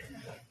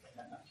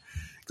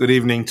Good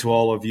evening to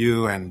all of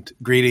you and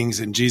greetings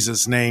in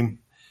Jesus' name.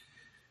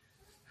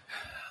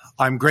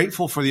 I'm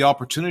grateful for the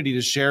opportunity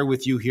to share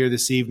with you here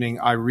this evening.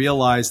 I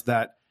realize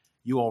that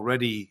you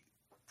already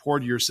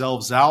poured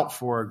yourselves out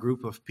for a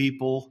group of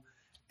people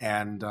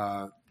and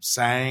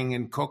sang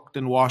and cooked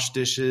and washed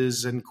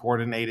dishes and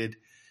coordinated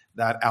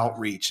that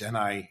outreach. And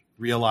I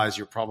realize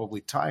you're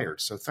probably tired.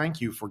 So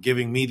thank you for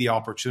giving me the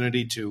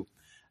opportunity to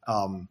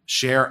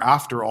share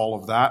after all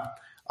of that.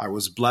 I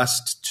was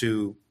blessed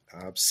to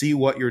see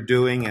what you're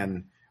doing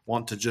and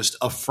want to just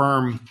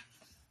affirm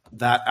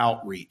that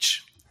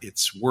outreach.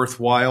 It's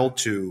worthwhile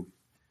to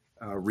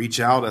reach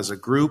out as a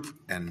group,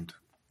 and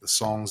the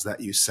songs that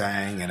you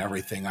sang and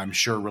everything, I'm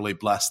sure, really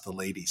blessed the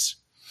ladies.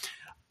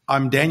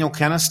 I'm Daniel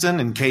Keniston,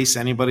 in case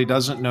anybody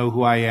doesn't know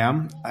who I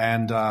am,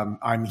 and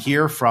I'm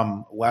here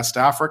from West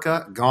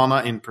Africa,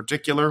 Ghana in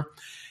particular,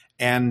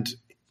 and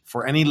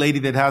for any lady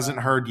that hasn't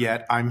heard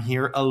yet, I'm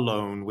here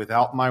alone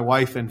without my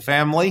wife and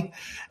family,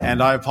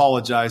 and I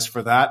apologize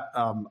for that.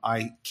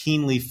 I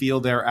keenly feel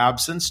their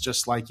absence,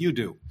 just like you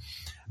do.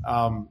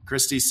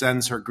 Christy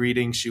sends her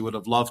greetings. She would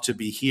have loved to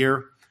be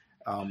here.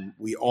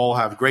 We all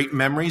have great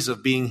memories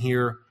of being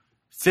here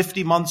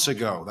 50 months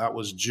ago. That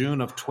was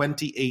June of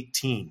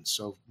 2018,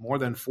 so more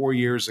than 4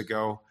 years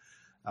ago.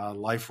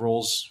 Life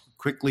rolls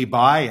quickly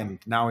by, and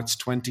now it's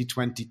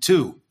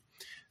 2022.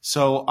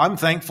 So I'm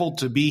thankful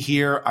to be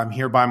here. I'm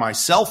here by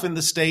myself in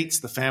the States.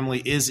 The family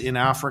is in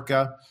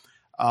Africa.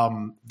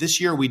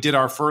 This year we did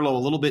our furlough a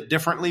little bit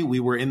differently.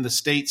 We were in the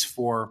States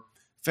for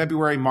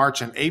February,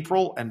 March, and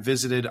April and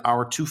visited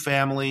our two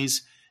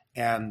families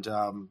and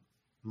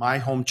my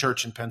home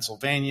church in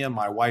Pennsylvania,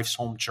 my wife's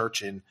home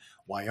church in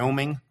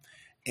Wyoming.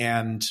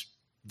 And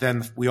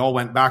then we all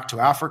went back to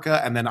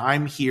Africa. And then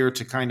I'm here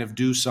to kind of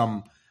do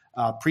some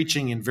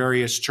preaching in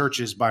various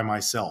churches by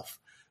myself.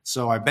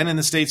 So I've been in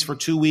the States for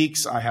 2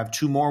 weeks. I have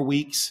 2 more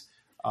weeks.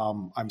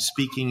 I'm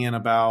speaking in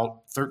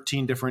about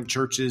 13 different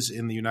churches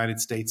in the United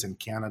States and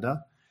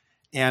Canada.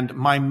 And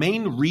my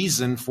main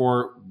reason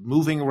for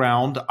moving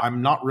around,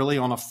 I'm not really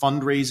on a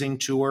fundraising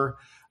tour.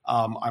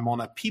 I'm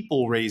on a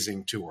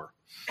people-raising tour.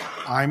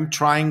 I'm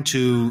trying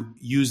to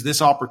use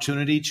this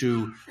opportunity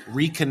to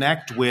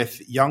reconnect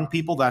with young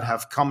people that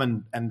have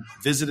come and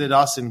visited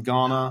us in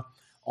Ghana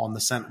on the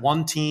Sent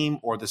 1 team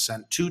or the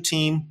Sent 2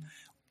 team.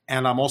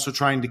 And I'm also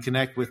trying to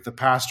connect with the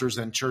pastors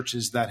and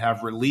churches that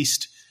have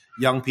released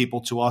young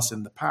people to us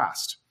in the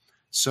past.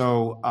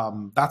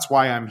 So that's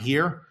why I'm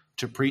here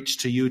to preach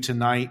to you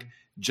tonight,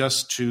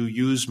 just to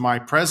use my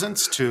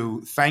presence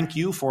to thank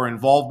you for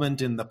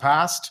involvement in the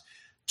past,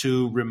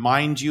 to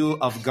remind you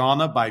of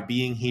Ghana by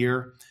being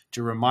here,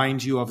 to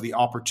remind you of the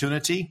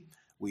opportunity.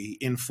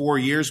 In 4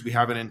 years, we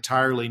have an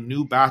entirely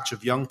new batch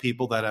of young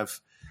people that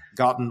have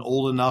gotten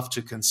old enough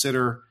to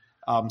consider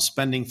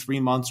spending 3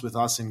 months with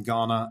us in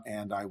Ghana,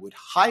 and I would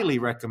highly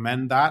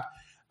recommend that.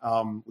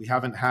 We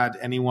haven't had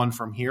anyone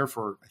from here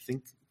for, I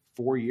think,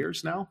 4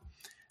 years now,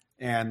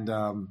 and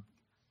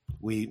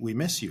we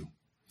miss you.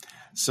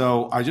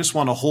 So I just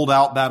want to hold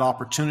out that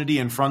opportunity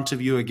in front of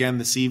you again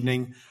this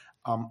evening.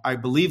 I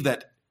believe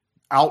that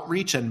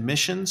outreach and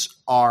missions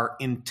are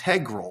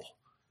integral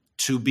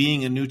to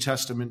being a New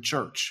Testament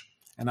church,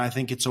 and I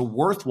think it's a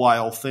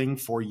worthwhile thing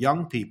for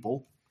young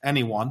people,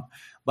 anyone,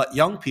 but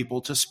young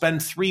people to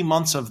spend 3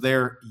 months of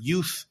their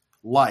youth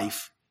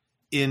life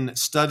in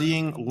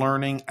studying,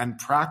 learning, and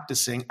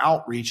practicing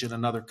outreach in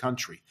another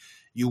country.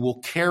 You will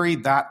carry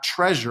that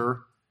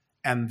treasure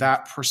and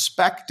that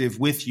perspective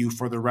with you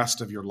for the rest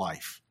of your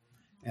life.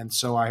 And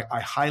so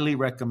I highly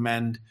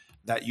recommend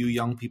that you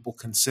young people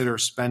consider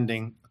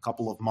spending a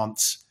couple of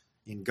months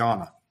in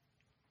Ghana.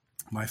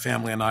 My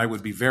family and I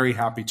would be very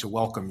happy to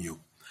welcome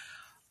you.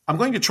 I'm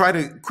going to try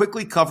to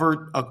quickly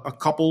cover a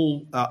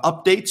couple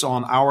updates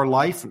on our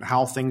life and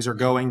how things are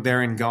going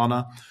there in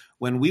Ghana.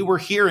 When we were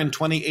here in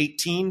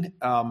 2018,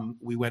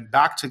 we went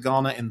back to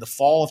Ghana in the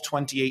fall of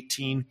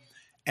 2018,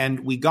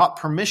 and we got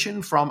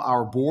permission from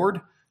our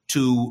board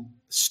to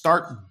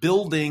start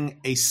building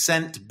a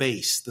Sent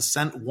base. The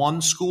Sent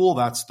 1 school,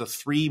 that's the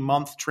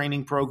 3-month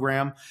training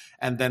program,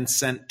 and then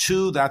Sent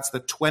 2, that's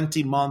the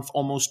 20-month,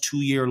 almost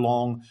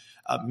 2-year-long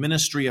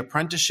ministry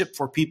apprenticeship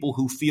for people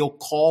who feel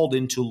called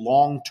into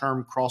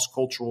long-term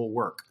cross-cultural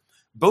work.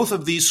 Both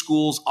of these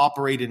schools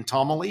operate in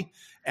Tamale,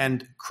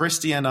 and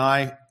Christy and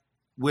I,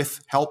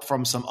 with help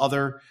from some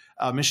other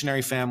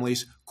missionary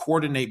families,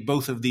 coordinate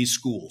both of these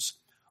schools.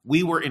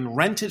 We were in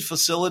rented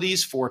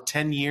facilities for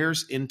 10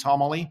 years in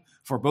Tamale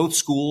for both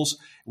schools.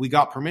 We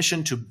got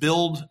permission to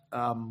build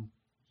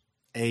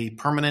a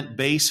permanent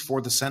base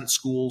for the Sent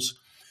schools.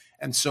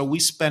 And so we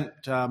spent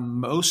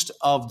most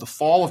of the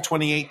fall of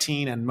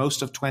 2018 and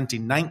most of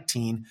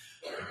 2019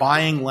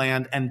 buying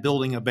land and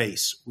building a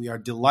base. We are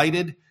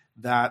delighted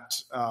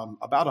that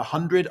about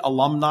 100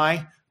 alumni,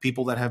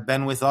 people that have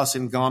been with us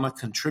in Ghana,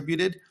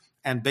 contributed.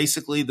 And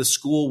basically the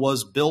school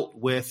was built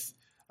with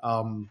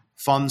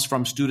funds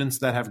from students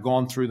that have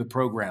gone through the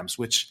programs,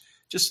 which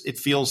just, it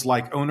feels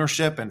like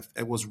ownership, and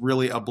it was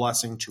really a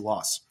blessing to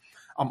us.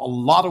 A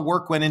lot of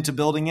work went into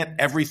building it.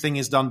 Everything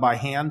is done by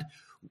hand.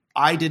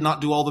 I did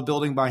not do all the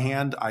building by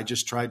hand. I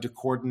just tried to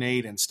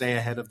coordinate and stay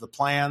ahead of the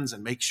plans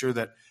and make sure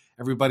that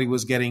everybody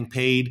was getting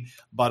paid.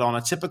 But on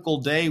a typical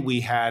day,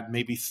 we had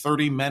maybe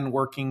 30 men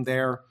working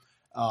there,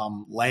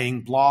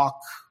 laying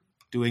block,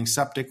 doing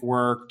septic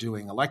work,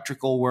 doing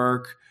electrical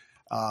work,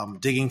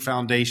 digging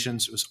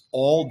foundations. It was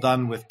all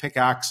done with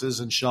pickaxes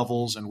and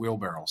shovels and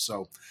wheelbarrows.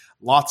 So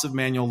lots of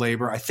manual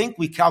labor. I think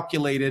we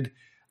calculated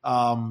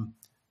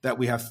that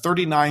we have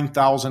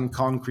 39,000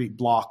 concrete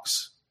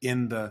blocks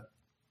in the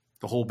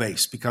whole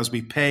base, because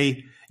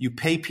you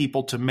pay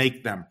people to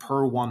make them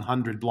per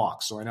 100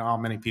 blocks. So I know how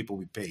many people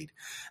we paid.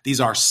 These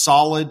are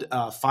solid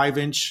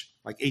 5-inch,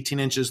 like 18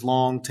 inches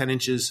long, 10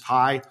 inches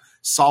high,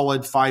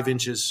 solid 5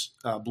 inches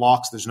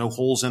blocks. There's no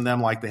holes in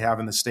them like they have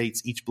in the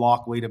States. Each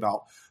block weighed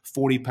about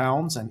 40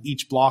 pounds, and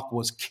each block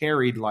was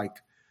carried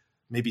like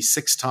maybe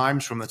 6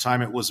 times from the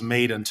time it was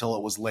made until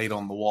it was laid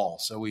on the wall.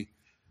 So we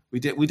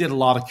did a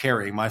lot of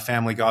carrying. My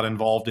family got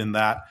involved in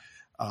that.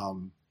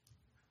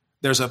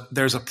 There's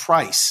a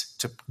price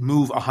to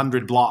move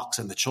 100 blocks,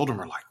 and the children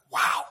were like,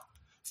 "Wow,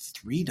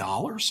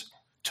 $3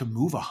 to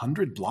move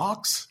 100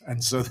 blocks?"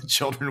 And so the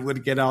children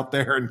would get out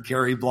there and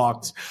carry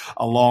blocks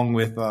along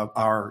with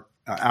our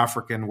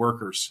African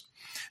workers.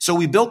 So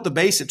we built the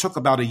base. It took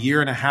about a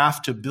year and a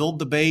half to build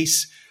the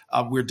base.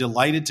 We're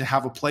delighted to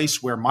have a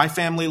place where my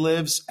family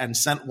lives, and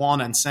Cent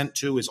 1 and Cent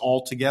 2 is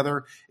all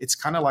together. It's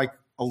kind of like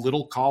a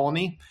little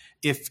colony.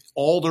 If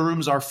all the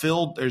rooms are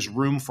filled, there's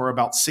room for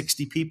about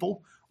 60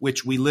 people,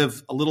 which we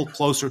live a little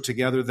closer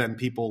together than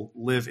people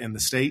live in the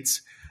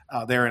States.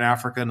 There in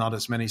Africa, not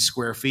as many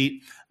square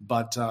feet,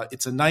 but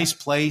it's a nice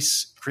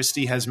place.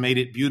 Christy has made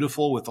it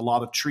beautiful with a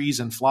lot of trees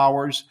and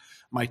flowers.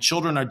 My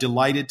children are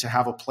delighted to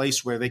have a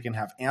place where they can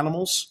have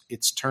animals.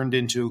 It's turned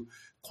into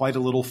quite a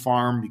little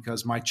farm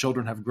because my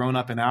children have grown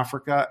up in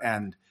Africa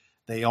and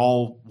they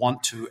all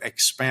want to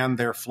expand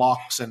their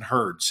flocks and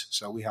herds.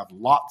 So we have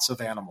lots of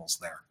animals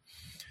there.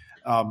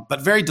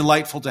 But very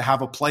delightful to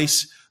have a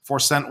place for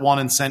Cent 1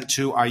 and Cent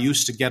 2. I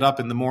used to get up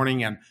in the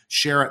morning and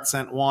share at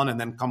Cent 1 and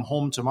then come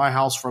home to my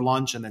house for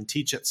lunch and then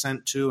teach at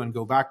Cent 2 and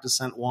go back to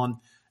Cent 1.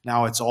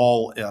 Now it's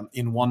all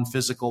in one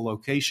physical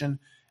location,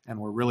 and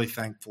we're really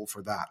thankful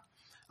for that.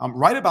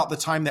 Right about the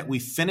time that we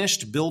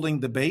finished building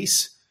the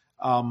base,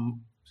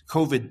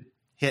 COVID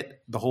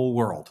hit the whole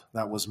world.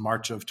 That was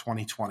March of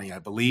 2020, I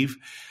believe.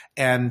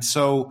 And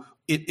so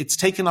it's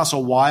taken us a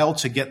while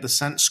to get the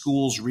Cent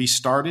schools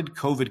restarted.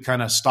 COVID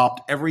kind of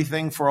stopped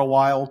everything for a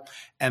while,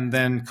 and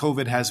then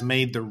COVID has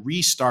made the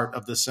restart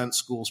of the Cent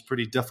schools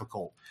pretty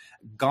difficult.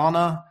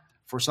 Ghana,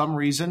 for some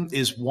reason,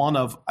 is one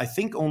of, I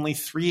think, only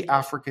 3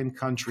 African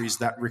countries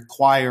that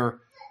require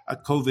a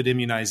COVID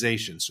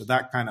immunization. So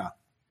that kind of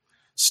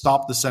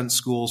stopped the Cent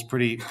schools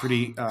pretty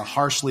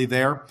harshly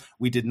there.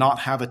 We did not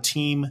have a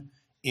team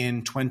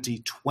in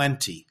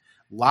 2020.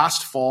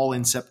 Last fall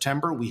in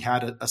September, we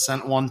had a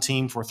Cent 1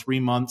 team for 3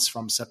 months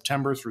from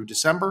September through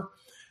December,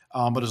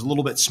 but it was a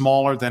little bit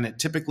smaller than it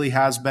typically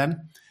has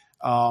been.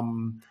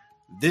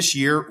 This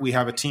year, we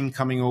have a team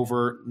coming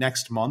over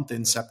next month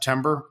in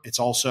September. It's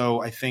also,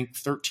 I think,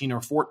 13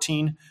 or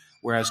 14,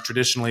 whereas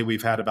traditionally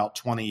we've had about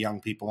 20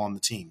 young people on the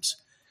teams.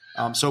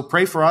 So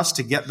pray for us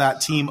to get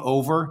that team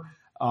over.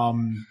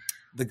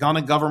 The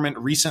Ghana government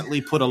recently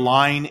put a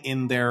line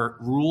in their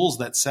rules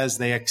that says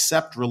they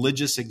accept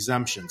religious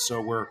exemptions.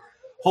 So we're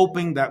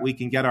hoping that we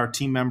can get our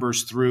team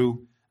members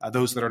through,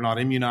 those that are not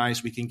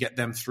immunized, we can get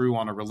them through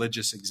on a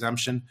religious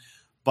exemption.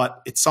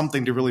 But it's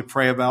something to really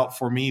pray about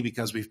for me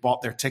because we've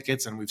bought their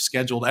tickets and we've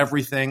scheduled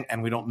everything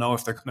and we don't know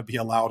if they're going to be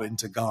allowed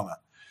into Ghana.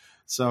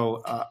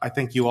 So I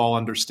think you all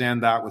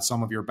understand that with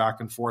some of your back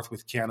and forth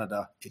with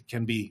Canada, it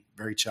can be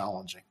very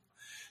challenging.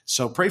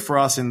 So pray for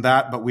us in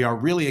that, but we are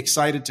really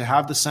excited to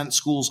have the Cent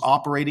schools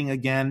operating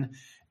again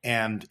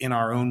and in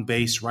our own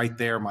base right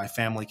there. My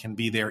family can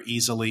be there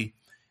easily.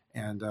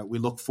 And we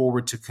look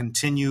forward to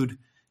continued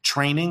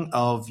training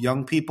of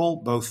young people,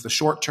 both the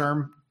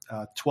short-term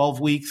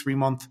 12-week,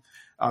 3-month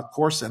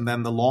course, and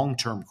then the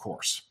long-term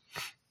course.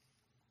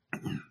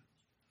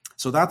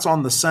 So that's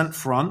on the Cent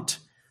front.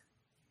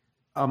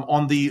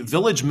 On the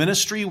village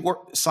ministry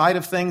side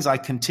of things, I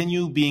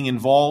continue being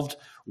involved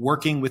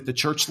working with the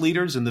church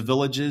leaders in the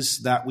villages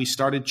that we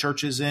started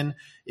churches in.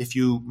 If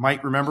you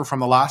might remember from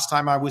the last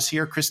time I was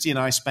here, Christy and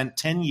I spent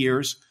 10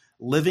 years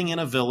living in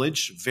a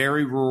village,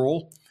 very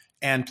rural,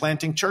 and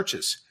planting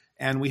churches.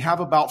 And we have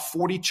about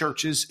 40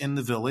 churches in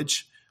the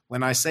village.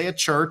 When I say a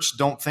church,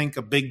 don't think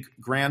a big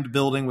grand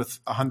building with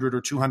 100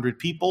 or 200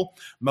 people.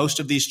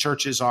 Most of these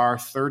churches are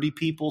 30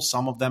 people,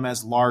 some of them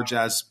as large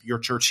as your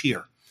church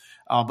here.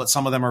 But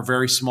some of them are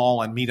very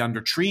small and meet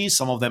under trees.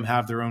 Some of them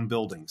have their own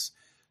buildings.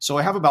 So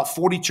I have about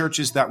 40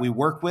 churches that we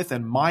work with,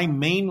 and my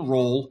main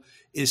role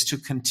is to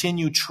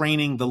continue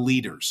training the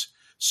leaders.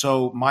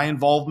 So my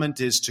involvement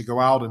is to go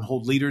out and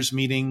hold leaders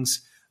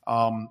meetings.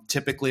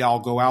 Typically, I'll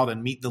go out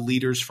and meet the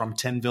leaders from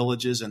 10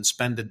 villages and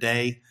spend a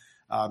day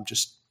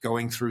just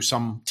going through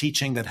some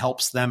teaching that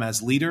helps them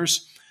as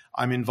leaders.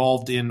 I'm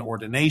involved in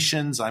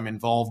ordinations. I'm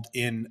involved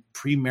in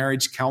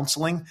pre-marriage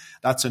counseling.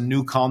 That's a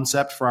new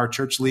concept for our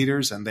church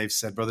leaders. And they've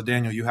said, Brother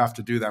Daniel, you have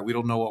to do that. We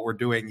don't know what we're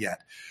doing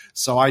yet.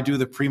 So I do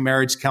the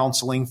pre-marriage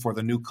counseling for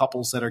the new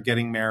couples that are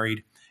getting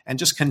married and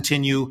just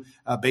continue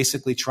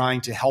basically trying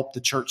to help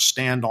the church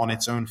stand on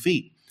its own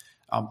feet.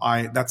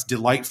 That's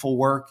delightful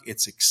work.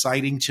 It's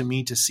exciting to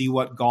me to see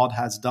what God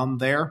has done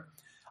there.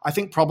 I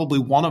think probably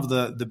one of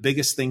the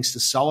biggest things to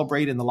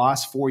celebrate in the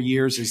last 4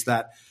 years is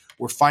that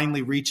we're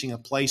finally reaching a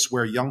place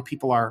where young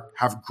people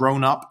have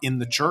grown up in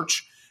the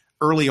church.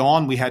 Early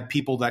on, we had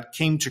people that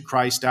came to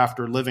Christ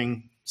after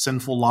living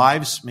sinful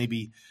lives,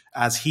 maybe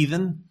as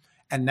heathen.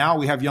 And now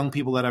we have young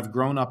people that have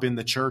grown up in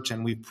the church,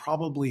 and we've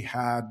probably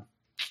had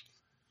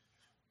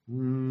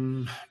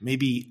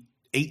maybe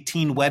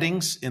 18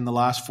 weddings in the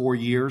last 4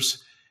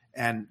 years.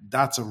 And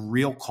that's a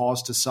real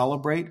cause to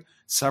celebrate.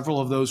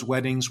 Several of those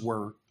weddings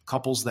were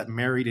couples that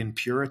married in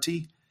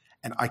purity.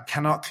 And I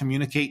cannot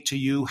communicate to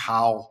you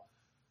how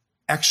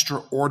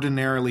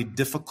extraordinarily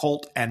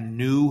difficult and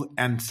new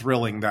and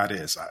thrilling that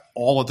is,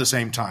 all at the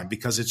same time,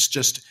 because it's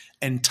just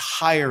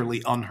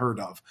entirely unheard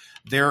of.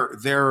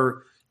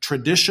 Their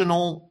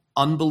traditional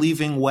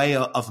unbelieving way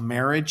of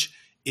marriage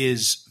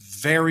is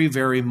very,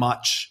 very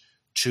much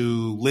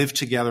to live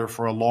together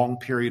for a long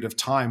period of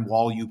time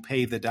while you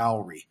pay the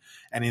dowry.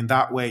 And in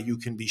that way, you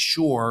can be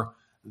sure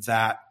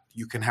that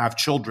you can have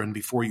children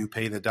before you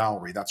pay the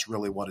dowry. That's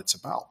really what it's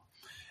about.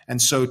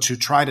 And so to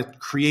try to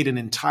create an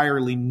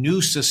entirely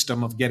new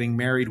system of getting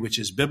married, which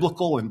is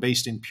biblical and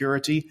based in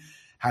purity,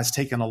 has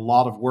taken a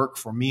lot of work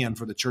for me and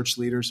for the church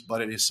leaders,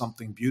 but it is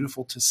something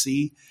beautiful to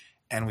see.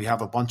 And we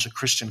have a bunch of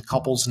Christian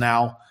couples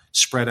now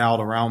spread out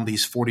around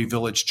these 40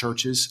 village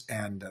churches,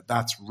 and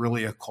that's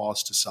really a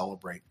cause to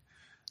celebrate.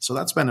 So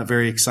that's been a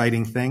very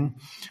exciting thing.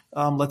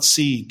 Let's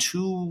see,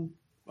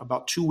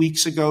 about 2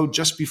 weeks ago,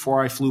 just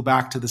before I flew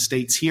back to the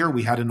States here,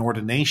 we had an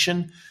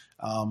ordination,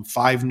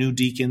 5 new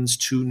deacons,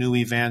 2 new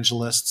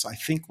evangelists. I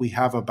think we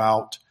have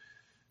about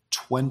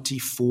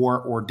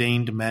 24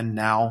 ordained men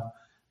now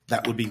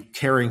that would be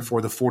caring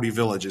for the 40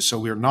 villages. So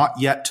we're not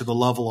yet to the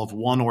level of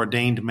 1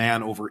 ordained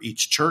man over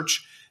each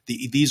church.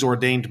 These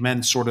ordained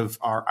men sort of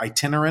are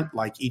itinerant,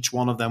 like each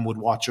one of them would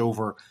watch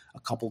over a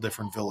couple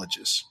different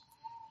villages.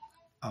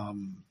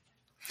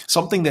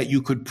 Something that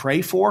you could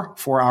pray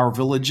for our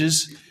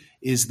villages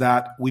is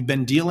that we've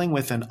been dealing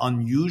with an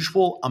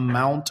unusual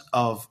amount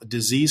of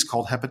disease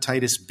called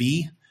hepatitis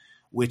B,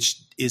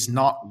 which is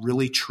not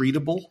really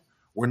treatable.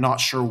 We're not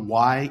sure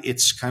why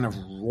it's kind of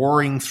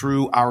roaring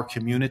through our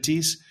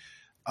communities.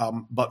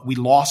 But we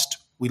lost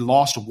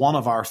one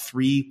of our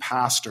 3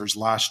 pastors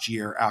last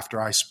year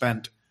after I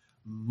spent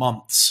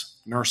months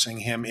nursing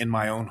him in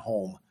my own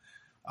home.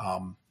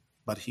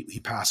 But he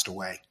passed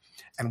away.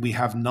 And we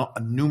have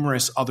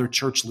numerous other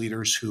church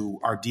leaders who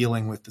are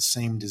dealing with the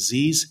same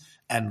disease,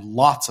 and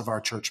lots of our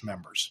church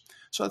members.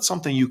 So that's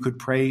something you could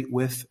pray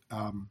with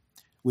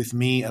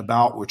me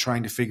about. We're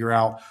trying to figure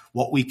out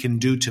what we can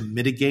do to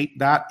mitigate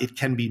that. It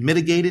can be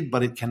mitigated,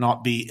 but it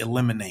cannot be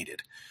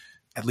eliminated,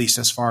 at least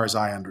as far as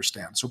I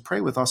understand. So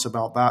pray with us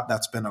about that.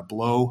 That's been a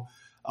blow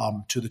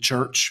to the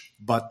church.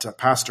 But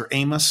Pastor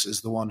Amos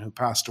is the one who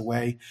passed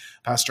away.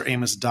 Pastor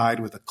Amos died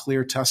with a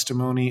clear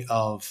testimony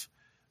of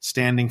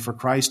standing for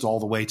Christ all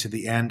the way to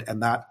the end.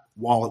 And that,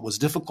 while it was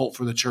difficult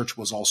for the church,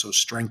 was also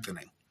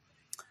strengthening.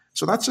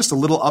 So that's just a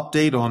little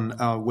update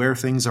on where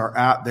things are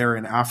at there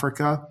in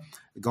Africa.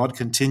 God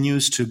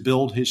continues to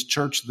build his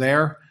church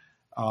there.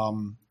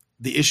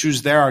 The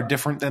issues there are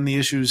different than the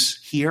issues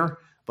here,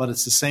 but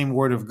it's the same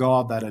word of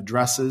God that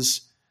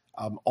addresses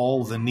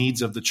all the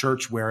needs of the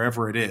church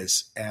wherever it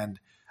is. And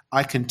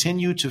I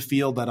continue to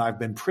feel that I've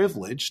been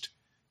privileged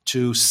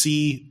to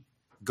see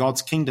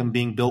God's kingdom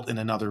being built in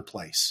another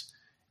place.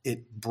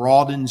 It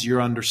broadens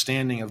your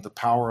understanding of the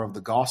power of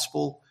the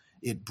gospel.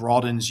 It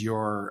broadens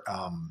your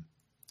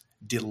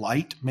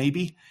delight,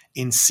 maybe,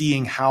 in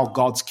seeing how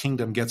God's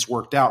kingdom gets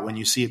worked out when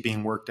you see it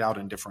being worked out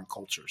in different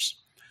cultures.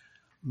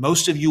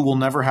 Most of you will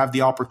never have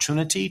the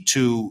opportunity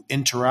to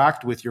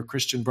interact with your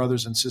Christian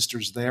brothers and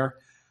sisters there,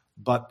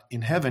 but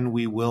in heaven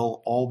we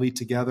will all be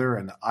together,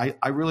 and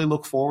I really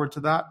look forward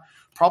to that.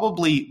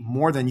 Probably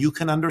more than you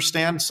can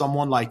understand,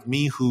 someone like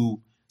me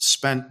who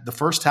spent the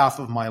first half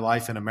of my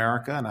life in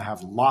America, and I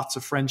have lots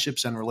of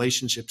friendships and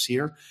relationships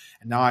here,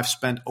 and now I've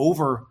spent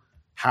over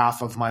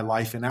half of my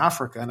life in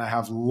Africa, and I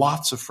have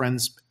lots of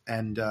friends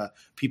and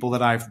people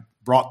that I've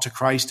brought to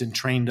Christ and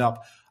trained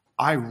up.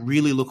 I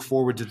really look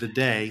forward to the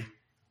day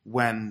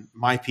when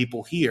my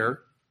people here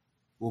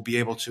will be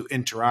able to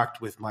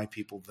interact with my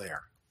people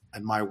there,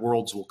 and my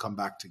worlds will come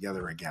back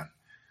together again.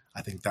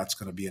 I think that's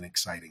going to be an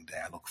exciting day.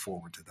 I look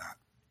forward to that.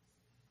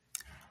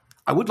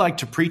 I would like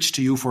to preach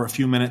to you for a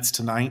few minutes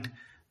tonight.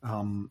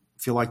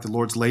 Feel like the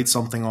Lord's laid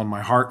something on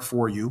my heart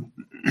for you.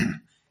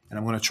 And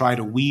I'm going to try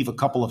to weave a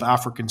couple of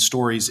African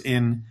stories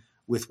in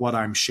with what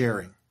I'm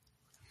sharing.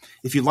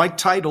 If you like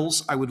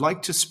titles, I would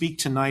like to speak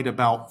tonight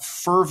about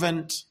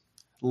fervent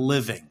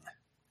living.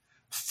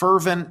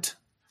 Fervent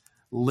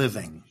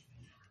living.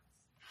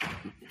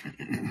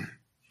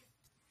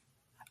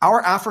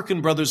 Our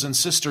African brothers and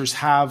sisters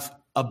have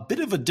a bit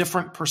of a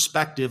different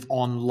perspective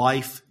on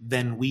life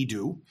than we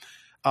do.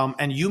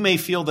 And you may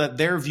feel that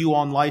their view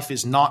on life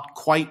is not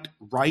quite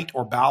right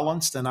or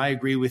balanced, and I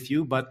agree with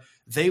you, but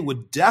they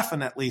would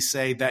definitely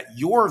say that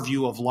your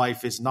view of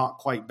life is not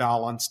quite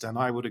balanced, and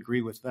I would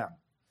agree with them.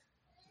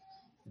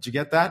 Did you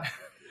get that?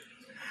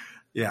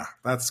 Yeah,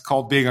 that's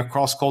called being a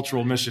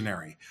cross-cultural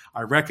missionary.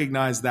 I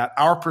recognize that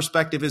our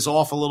perspective is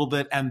off a little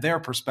bit and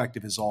their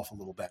perspective is off a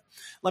little bit.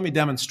 Let me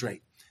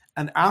demonstrate.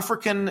 An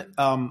African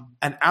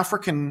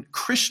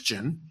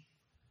Christian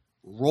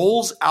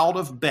rolls out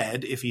of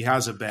bed, if he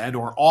has a bed,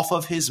 or off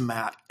of his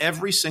mat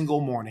every single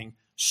morning,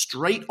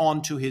 straight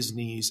onto his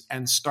knees,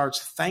 and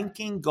starts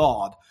thanking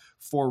God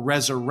for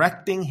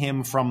resurrecting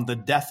him from the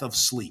death of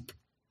sleep.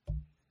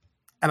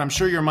 And I'm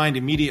sure your mind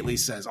immediately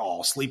says,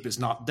 oh, sleep is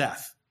not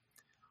death.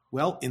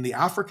 Well, in the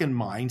African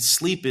mind,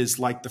 sleep is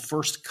like the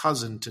first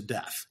cousin to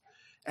death.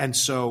 And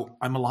so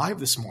I'm alive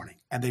this morning.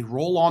 And they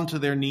roll onto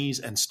their knees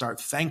and start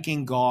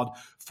thanking God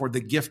for the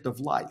gift of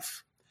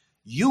life.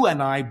 You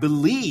and I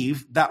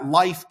believe that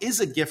life is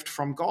a gift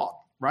from God,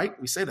 right?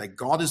 We say that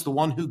God is the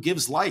one who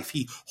gives life.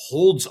 He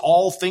holds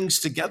all things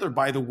together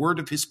by the word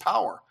of his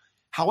power.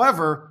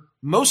 However,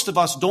 most of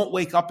us don't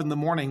wake up in the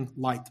morning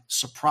like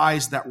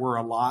surprised that we're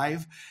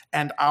alive,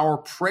 and our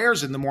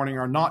prayers in the morning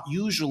are not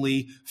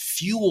usually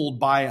fueled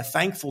by a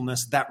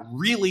thankfulness that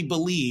really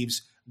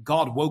believes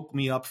God woke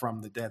me up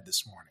from the dead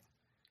this morning.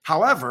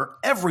 However,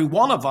 every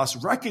one of us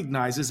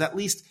recognizes, at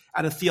least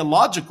at a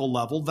theological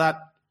level, that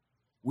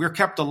we're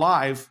kept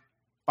alive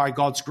by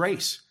God's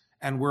grace,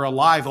 and we're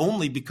alive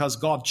only because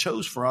God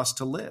chose for us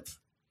to live.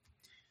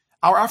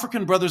 Our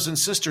African brothers and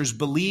sisters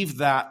believe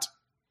that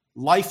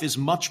life is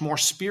much more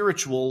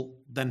spiritual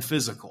than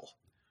physical.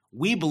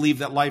 We believe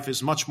that life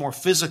is much more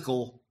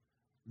physical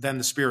than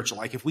the spiritual.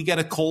 Like if we get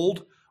a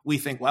cold, we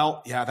think,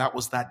 well, yeah, that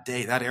was that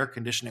day. That air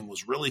conditioning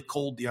was really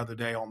cold the other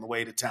day on the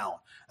way to town.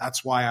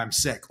 That's why I'm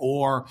sick.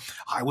 Or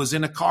I was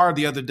in a car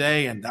the other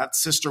day and that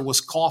sister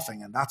was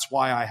coughing and that's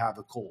why I have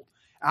a cold.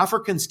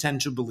 Africans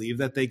tend to believe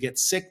that they get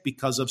sick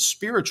because of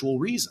spiritual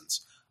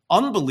reasons.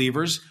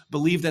 Unbelievers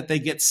believe that they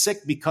get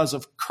sick because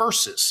of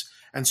curses.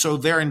 And so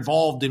they're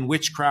involved in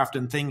witchcraft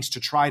and things to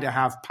try to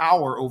have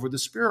power over the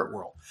spirit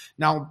world.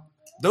 Now,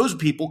 those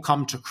people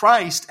come to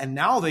Christ, and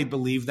now they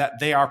believe that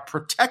they are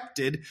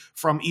protected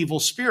from evil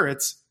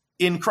spirits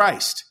in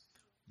Christ.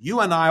 You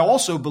and I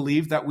also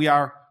believe that we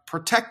are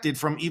protected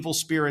from evil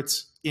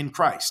spirits in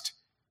Christ.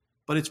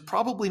 But it's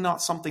probably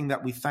not something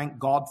that we thank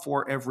God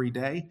for every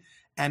day.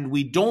 And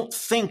we don't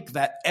think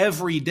that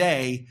every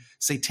day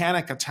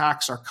satanic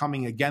attacks are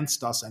coming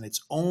against us, and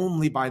it's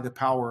only by the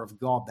power of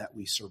God that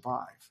we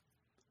survive.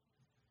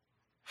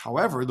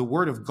 However, the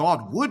word of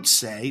God would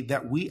say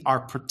that we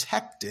are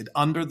protected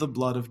under the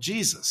blood of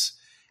Jesus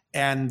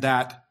and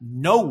that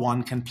no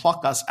one can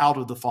pluck us out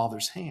of the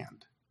Father's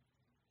hand.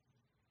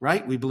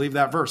 Right? We believe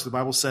that verse. The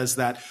Bible says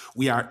that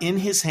we are in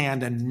his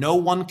hand and no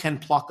one can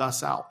pluck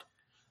us out.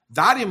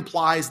 That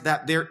implies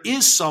that there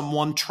is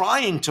someone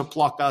trying to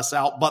pluck us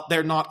out, but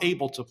they're not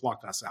able to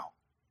pluck us out.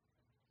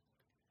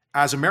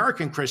 As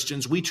American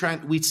Christians, we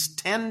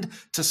tend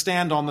to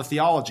stand on the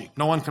theology.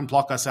 No one can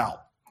pluck us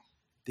out.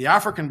 The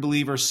African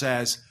believer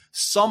says,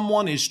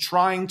 someone is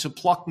trying to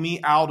pluck me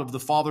out of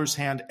the Father's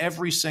hand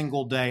every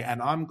single day,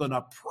 and I'm going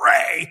to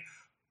pray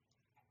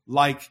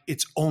like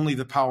it's only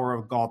the power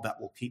of God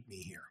that will keep me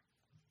here.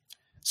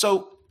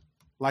 So,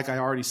 like I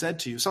already said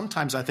to you,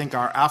 sometimes I think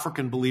our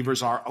African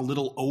believers are a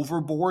little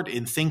overboard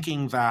in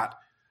thinking that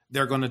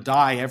they're going to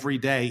die every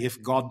day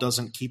if God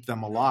doesn't keep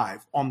them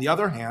alive. On the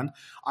other hand,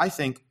 I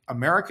think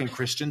American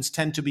Christians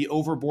tend to be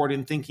overboard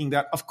in thinking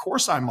that, of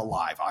course I'm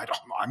alive.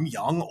 I'm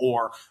young,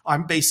 or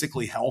I'm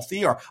basically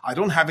healthy, or I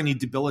don't have any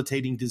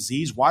debilitating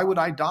disease. Why would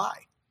I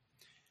die?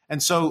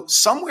 And so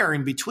somewhere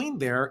in between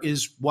there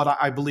is what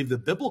I believe the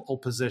biblical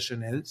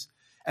position is,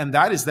 and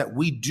that is that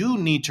we do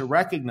need to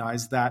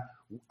recognize that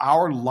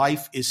our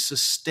life is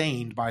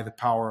sustained by the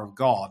power of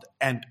God,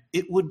 and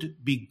it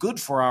would be good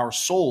for our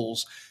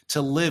souls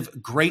to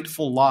live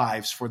grateful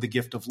lives for the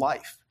gift of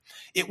life.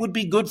 It would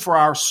be good for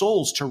our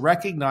souls to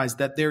recognize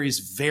that there is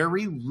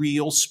very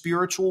real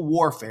spiritual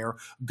warfare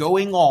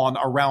going on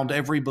around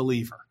every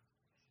believer.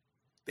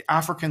 The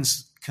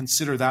Africans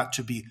consider that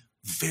to be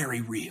very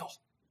real.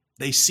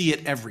 They see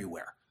it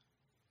everywhere.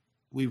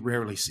 We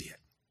rarely see it.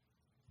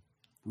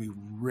 We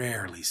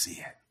rarely see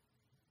it.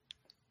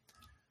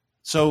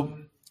 So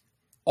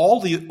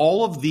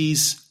all of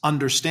these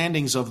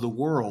understandings of the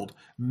world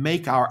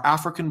make our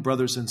African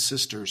brothers and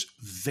sisters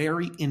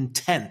very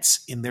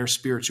intense in their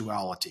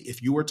spirituality.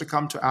 If you were to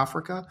come to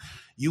Africa,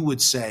 you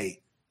would say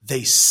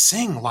they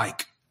sing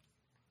like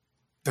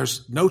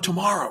there's no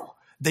tomorrow.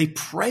 They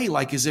pray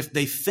like as if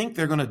they think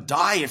they're going to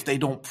die if they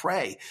don't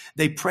pray.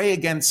 They pray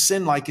against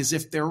sin like as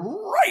if they're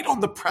right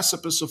on the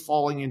precipice of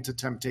falling into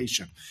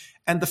temptation.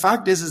 And the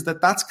fact is that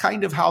that's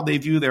kind of how they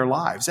view their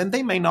lives. And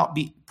they may not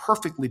be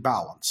perfectly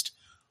balanced.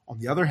 On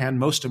the other hand,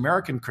 most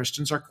American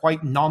Christians are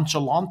quite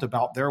nonchalant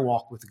about their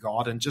walk with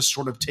God and just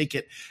sort of take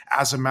it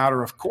as a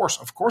matter of course.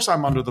 Of course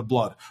I'm under the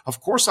blood. Of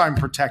course I'm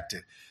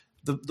protected.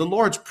 The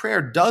Lord's Prayer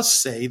does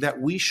say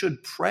that we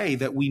should pray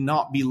that we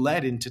not be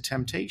led into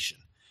temptation.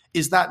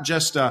 Is that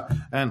just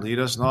and lead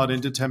us not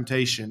into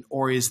temptation?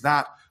 Or is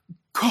that,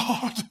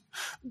 God,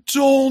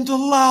 don't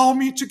allow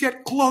me to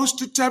get close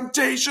to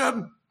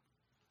temptation?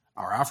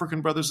 Our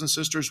African brothers and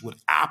sisters would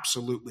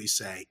absolutely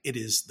say it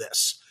is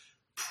this.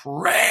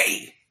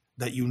 Pray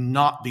that you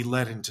not be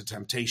led into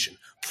temptation.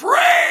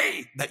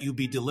 Pray that you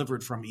be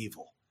delivered from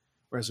evil.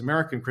 Whereas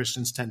American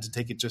Christians tend to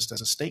take it just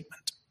as a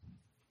statement.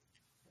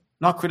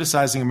 Not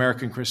criticizing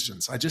American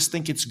Christians. I just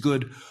think it's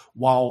good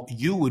while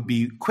you would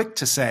be quick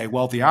to say,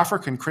 well, the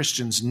African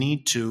Christians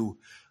need to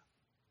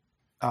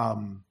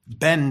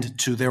bend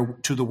to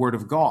the Word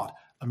of God.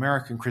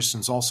 American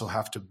Christians also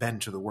have to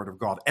bend to the Word of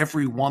God.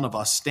 Every one of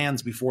us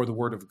stands before the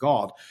Word of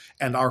God,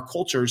 and our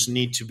cultures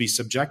need to be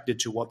subjected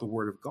to what the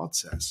Word of God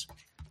says.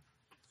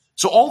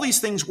 So all these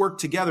things work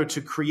together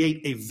to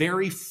create a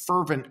very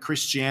fervent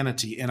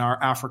Christianity in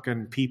our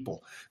African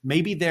people.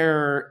 Maybe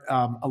they're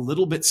a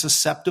little bit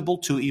susceptible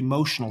to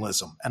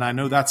emotionalism, and I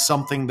know that's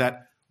something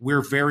that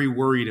we're very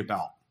worried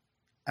about.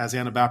 As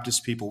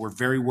Anabaptist people, we're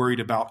very worried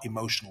about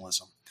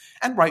emotionalism.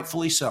 And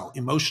rightfully so.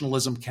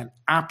 Emotionalism can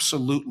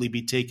absolutely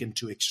be taken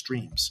to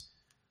extremes.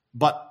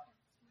 But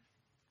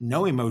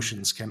no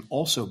emotions can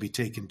also be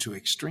taken to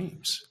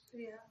extremes.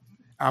 Yeah.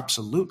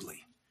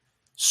 Absolutely.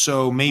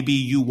 So maybe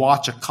you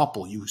watch a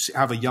couple, you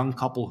have a young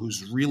couple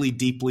who's really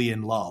deeply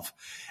in love,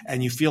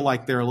 and you feel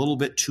like they're a little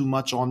bit too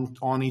much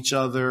on each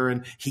other,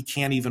 and he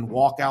can't even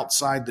walk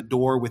outside the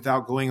door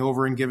without going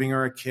over and giving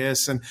her a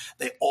kiss, and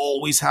they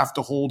always have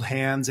to hold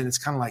hands, and it's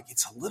kind of like,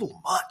 it's a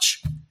little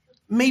much.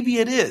 Maybe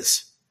it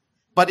is.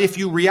 But if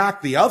you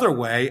react the other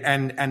way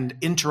and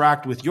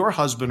interact with your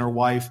husband or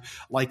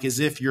wife like as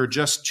if you're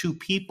just two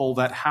people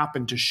that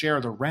happen to share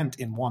the rent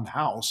in one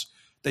house,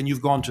 then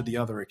you've gone to the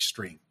other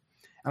extreme.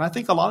 And I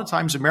think a lot of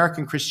times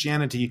American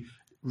Christianity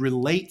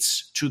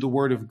relates to the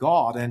Word of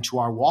God and to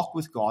our walk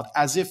with God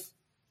as if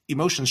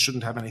emotions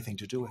shouldn't have anything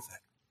to do with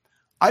it.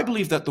 I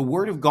believe that the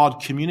Word of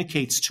God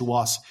communicates to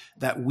us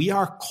that we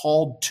are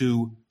called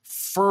to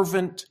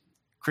fervent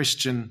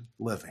Christian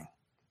living.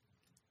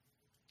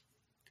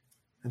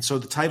 And so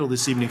the title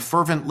this evening,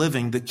 Fervent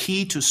Living, the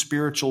Key to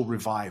Spiritual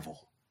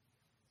Revival.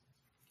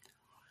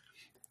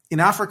 In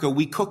Africa,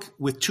 we cook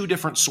with two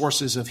different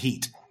sources of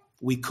heat.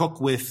 We cook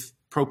with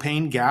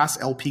propane gas,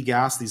 LP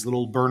gas, these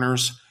little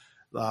burners,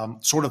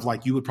 sort of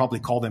like you would probably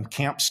call them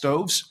camp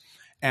stoves.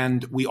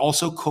 And we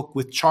also cook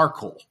with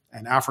charcoal,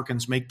 and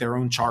Africans make their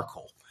own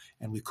charcoal,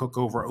 and we cook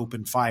over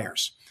open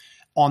fires.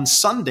 On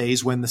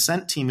Sundays, when the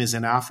Sent team is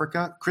in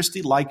Africa,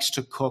 Christy likes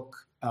to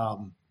cook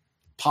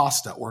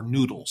pasta or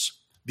noodles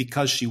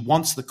because she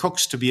wants the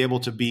cooks to be able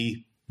to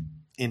be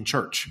in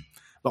church.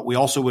 But we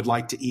also would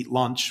like to eat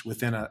lunch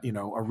within a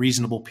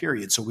reasonable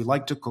period. So we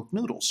like to cook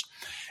noodles.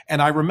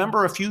 And I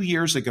remember a few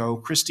years ago,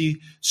 Christy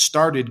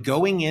started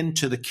going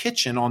into the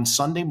kitchen on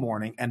Sunday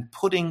morning and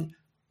putting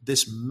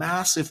this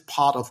massive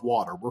pot of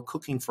water. We're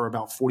cooking for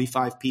about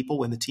 45 people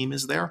when the team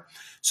is there.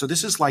 So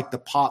this is like the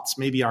pots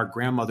maybe our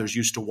grandmothers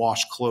used to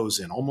wash clothes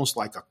in, almost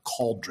like a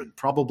cauldron,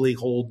 probably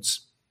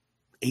holds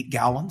 8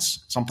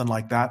 gallons, something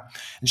like that.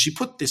 And she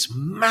put this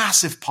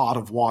massive pot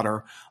of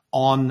water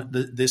on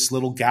this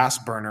little gas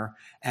burner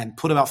and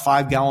put about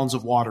 5 gallons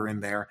of water in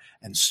there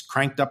and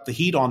cranked up the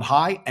heat on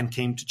high and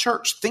came to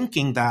church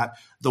thinking that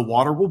the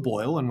water will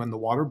boil. And when the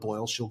water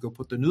boils, she'll go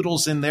put the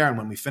noodles in there. And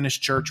when we finish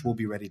church, we'll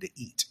be ready to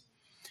eat.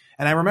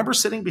 And I remember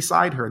sitting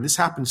beside her, and this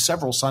happened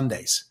several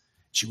Sundays.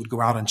 She would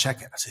go out and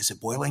check it. I said, is it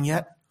boiling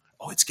yet?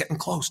 Oh, it's getting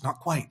close, not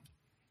quite.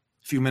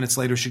 A few minutes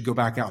later, she'd go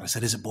back out. I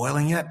said, is it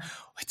boiling yet?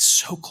 Oh, it's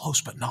so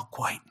close, but not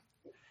quite.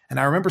 And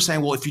I remember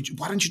saying, well,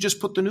 why don't you just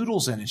put the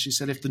noodles in? And she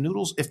said, if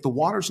the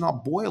water's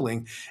not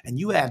boiling and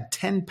you add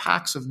 10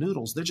 packs of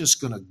noodles, they're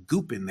just going to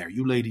goop in there.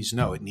 You ladies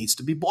know it needs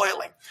to be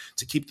boiling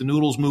to keep the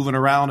noodles moving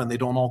around and they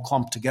don't all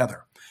clump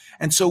together.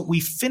 And so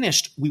we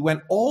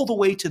went all the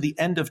way to the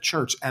end of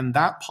church, and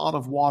that pot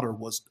of water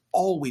was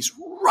always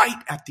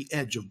right at the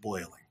edge of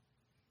boiling.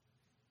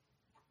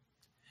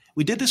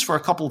 We did this for a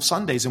couple of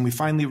Sundays, and we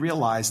finally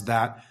realized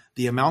that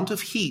the amount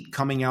of heat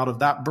coming out of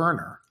that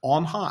burner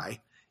on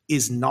high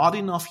is not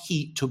enough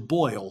heat to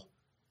boil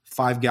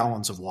 5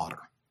 gallons of water.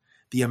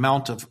 The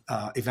amount of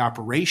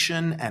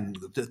evaporation and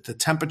the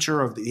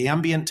temperature of the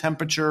ambient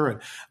temperature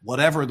and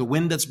whatever the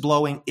wind that's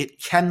blowing,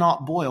 it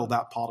cannot boil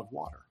that pot of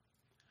water.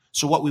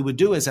 So what we would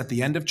do is at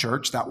the end of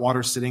church, that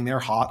water's sitting there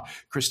hot,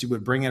 Christy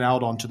would bring it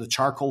out onto the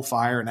charcoal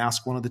fire and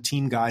ask one of the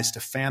team guys to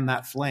fan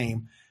that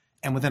flame.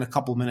 And within a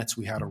couple of minutes,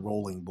 we had a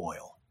rolling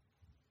boil.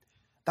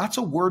 That's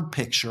a word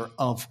picture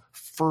of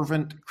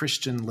fervent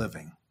Christian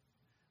living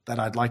that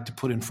I'd like to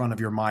put in front of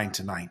your mind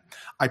tonight.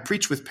 I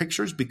preach with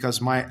pictures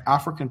because my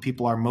African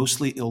people are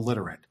mostly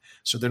illiterate.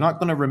 So they're not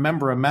going to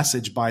remember a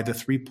message by the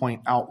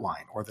 3-point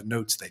outline or the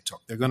notes they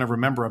took. They're going to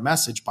remember a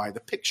message by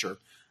the picture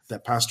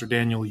that Pastor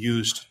Daniel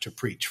used to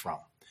preach from.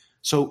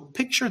 So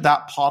picture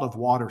that pot of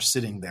water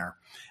sitting there.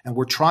 and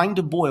we're trying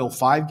to boil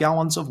 5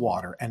 gallons of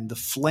water, and the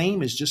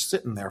flame is just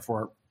sitting there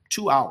for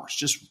 2 hours,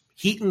 just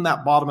heating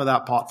that bottom of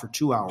that pot for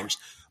 2 hours,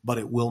 but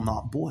it will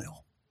not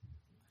boil.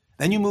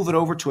 Then you move it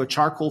over to a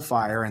charcoal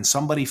fire and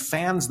somebody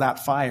fans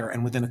that fire,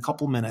 and within a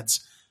couple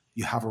minutes,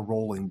 you have a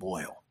rolling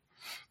boil.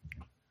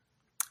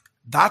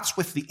 That's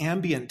with the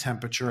ambient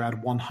temperature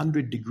at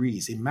 100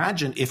 degrees.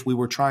 Imagine if we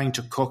were trying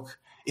to cook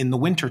in the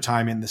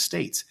wintertime in the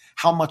States.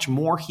 How much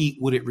more heat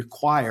would it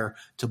require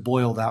to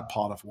boil that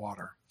pot of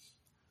water?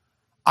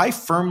 I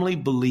firmly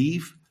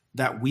believe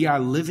that we are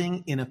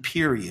living in a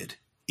period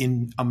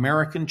in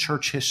American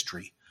church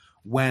history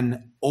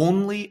when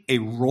only a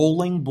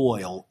rolling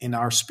boil in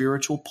our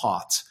spiritual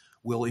pots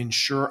will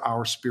ensure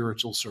our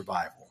spiritual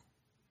survival.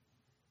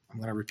 I'm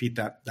going to repeat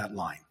that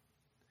line.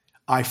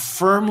 I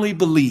firmly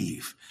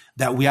believe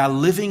that we are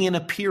living in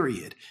a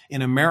period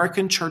in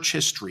American church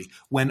history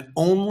when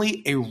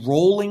only a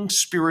rolling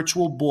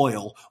spiritual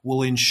boil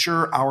will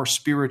ensure our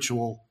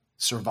spiritual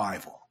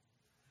survival.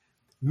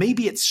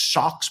 Maybe it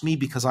shocks me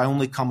because I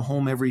only come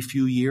home every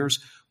few years,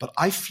 but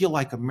I feel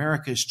like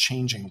America is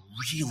changing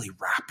really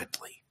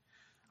rapidly.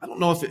 I don't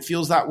know if it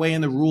feels that way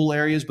in the rural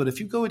areas, but if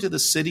you go into the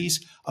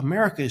cities,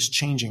 America is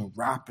changing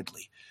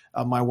rapidly.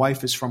 My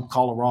wife is from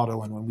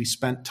Colorado, and when we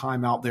spent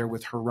time out there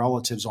with her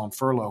relatives on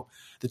furlough,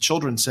 the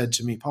children said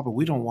to me, "Papa,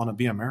 we don't want to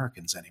be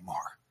Americans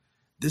anymore.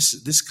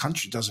 This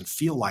country doesn't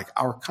feel like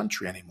our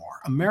country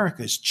anymore."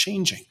 America is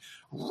changing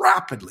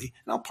rapidly.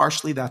 Now,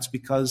 partially that's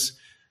because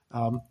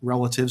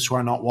relatives who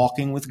are not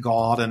walking with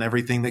God and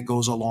everything that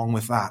goes along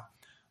with that.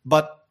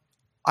 But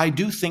I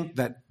do think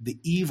that the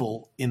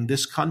evil in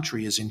this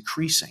country is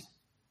increasing.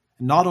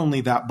 Not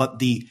only that, but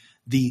the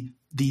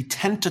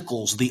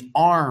tentacles, the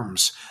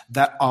arms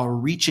that are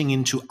reaching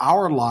into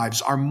our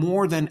lives are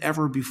more than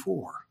ever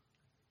before.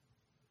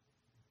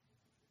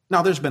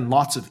 Now, there's been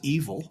lots of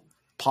evil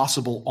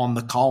possible on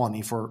the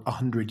colony for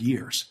 100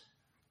 years,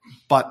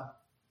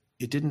 but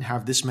it didn't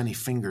have this many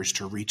fingers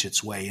to reach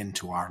its way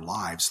into our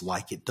lives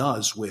like it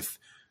does with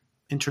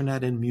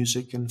internet and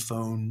music and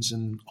phones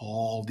and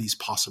all these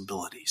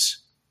possibilities.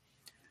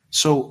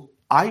 So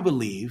I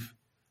believe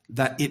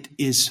that it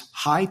is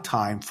high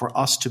time for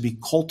us to be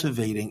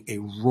cultivating a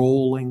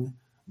rolling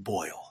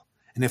boil.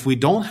 And if we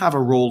don't have a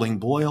rolling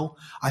boil,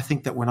 I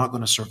think that we're not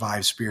going to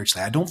survive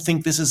spiritually. I don't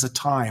think this is a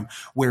time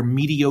where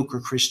mediocre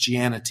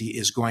Christianity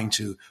is going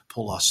to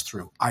pull us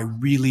through. I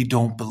really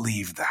don't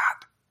believe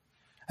that.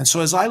 And so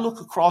as I look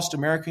across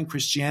American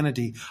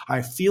Christianity,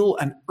 I feel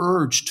an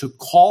urge to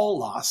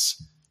call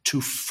us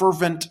to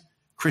fervent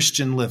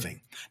Christian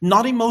living,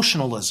 not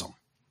emotionalism,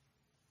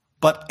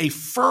 but a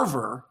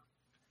fervor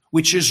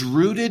which is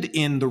rooted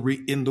in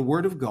the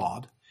Word of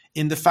God,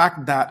 in the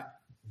fact that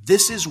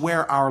this is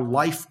where our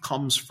life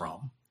comes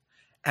from,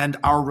 and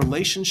our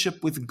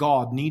relationship with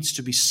God needs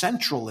to be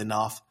central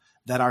enough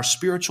that our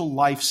spiritual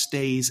life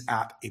stays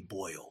at a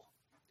boil.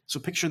 So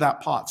picture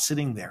that pot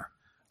sitting there,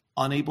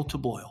 unable to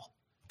boil.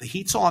 The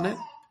heat's on it.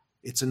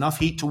 It's enough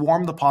heat to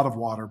warm the pot of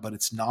water, but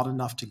it's not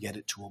enough to get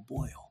it to a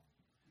boil.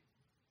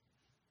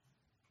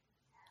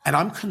 And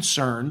I'm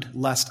concerned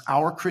lest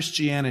our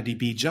Christianity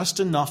be just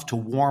enough to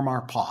warm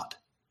our pot,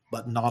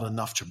 but not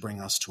enough to bring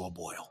us to a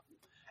boil.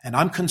 And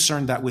I'm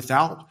concerned that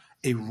without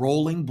a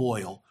rolling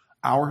boil,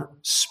 our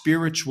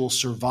spiritual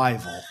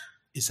survival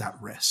is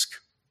at risk.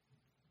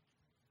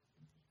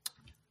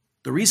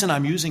 The reason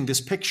I'm using this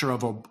picture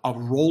of a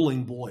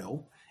rolling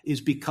boil is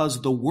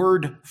because the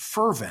word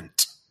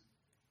fervent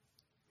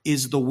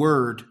is the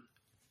word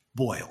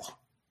boil.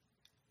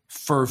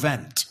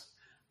 Fervent.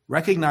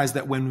 Recognize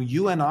that when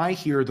you and I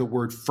hear the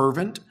word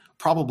fervent,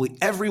 probably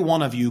every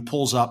one of you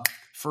pulls up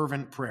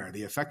fervent prayer,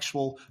 the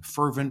effectual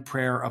fervent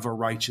prayer of a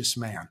righteous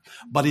man.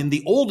 But in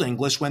the Old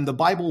English, when the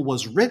Bible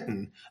was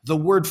written, the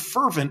word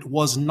fervent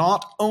was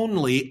not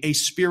only a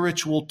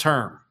spiritual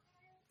term.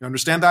 You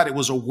understand that? It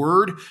was a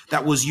word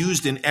that was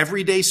used in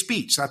everyday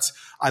speech.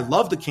 I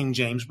love the King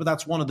James, but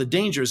that's one of the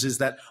dangers, is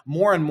that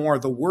more and more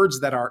the words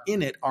that are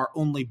in it are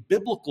only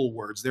biblical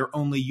words. They're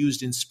only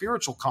used in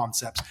spiritual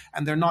concepts,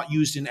 and they're not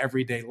used in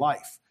everyday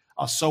life.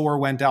 A sower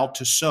went out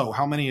to sow.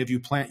 How many of you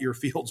plant your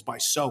fields by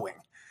sowing?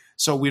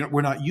 So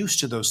we're not used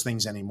to those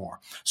things anymore.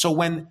 So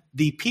when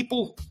the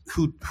people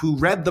who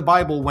read the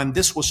Bible, when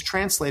this was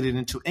translated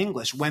into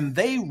English, when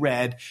they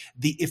read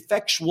the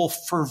effectual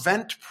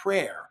fervent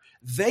prayer,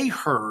 they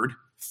heard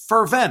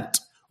fervent,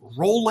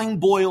 rolling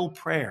boil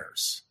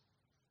prayers.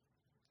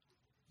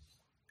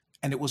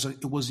 And it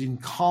was in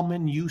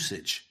common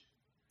usage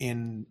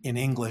in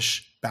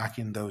English back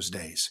in those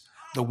days.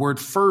 The word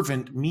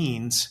fervent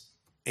means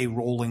a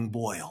rolling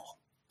boil.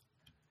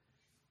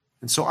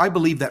 And so I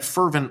believe that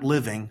fervent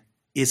living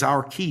is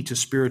our key to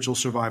spiritual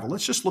survival.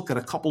 Let's just look at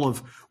a couple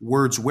of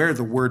words where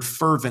the word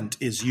fervent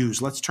is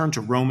used. Let's turn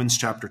to Romans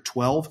chapter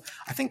 12.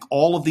 I think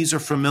all of these are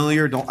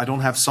familiar. I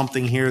don't have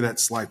something here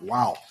that's like,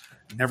 wow,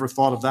 never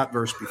thought of that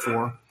verse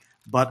before.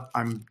 But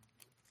I'm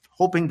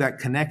hoping that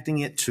connecting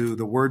it to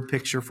the word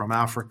picture from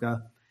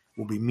Africa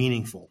will be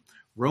meaningful.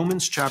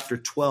 Romans chapter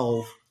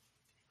 12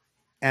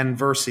 and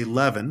verse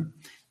 11.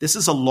 This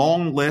is a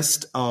long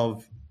list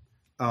of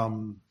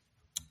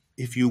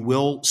if you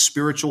will,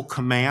 spiritual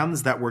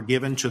commands that were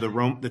given to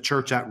the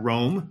church at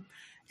Rome.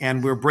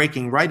 And we're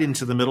breaking right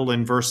into the middle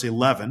in verse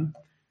 11.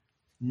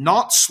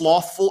 Not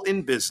slothful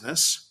in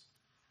business,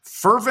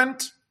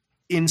 fervent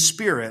in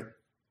spirit,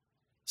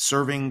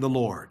 serving the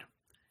Lord.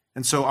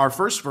 And so our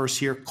first verse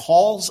here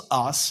calls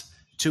us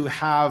to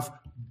have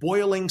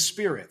boiling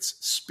spirits,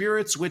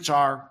 spirits which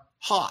are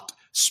hot,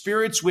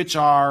 spirits which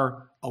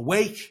are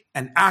awake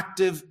and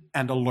active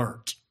and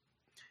alert.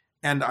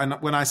 And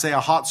when I say a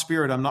hot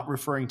spirit, I'm not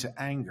referring to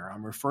anger.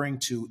 I'm referring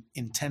to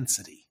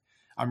intensity.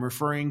 I'm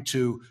referring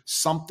to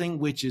something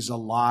which is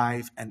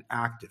alive and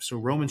active. So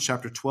Romans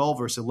chapter 12,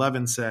 verse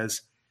 11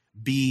 says,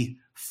 be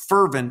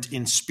fervent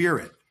in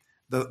spirit.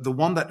 The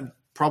one that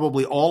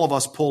probably all of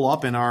us pull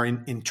up in our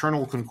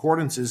internal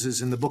concordances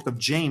is in the book of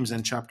James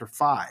in chapter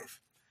 5.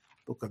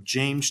 Book of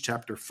James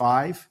chapter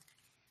 5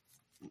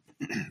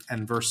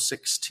 and verse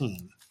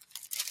 16.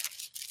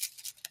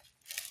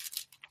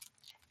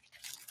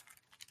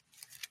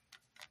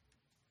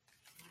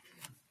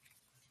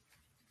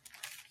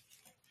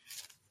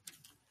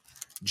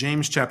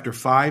 James chapter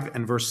 5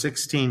 and verse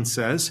 16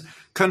 says,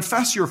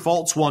 confess your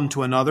faults one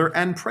to another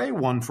and pray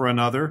one for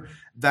another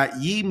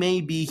that ye may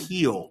be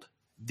healed.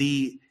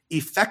 The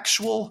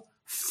effectual,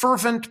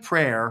 fervent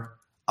prayer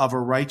of a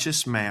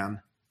righteous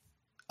man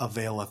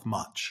availeth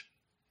much.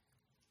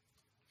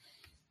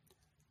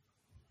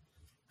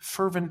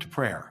 Fervent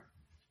prayer.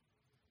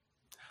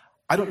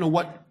 I don't know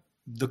what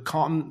the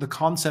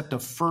concept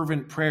of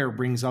fervent prayer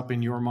brings up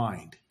in your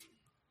mind.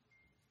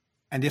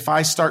 And if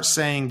I start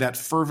saying that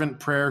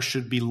fervent prayer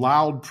should be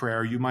loud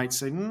prayer, you might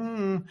say,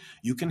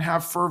 you can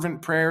have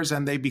fervent prayers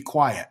and they be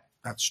quiet.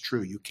 That's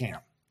true, you can.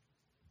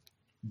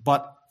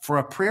 But for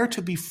a prayer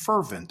to be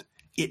fervent,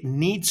 it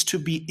needs to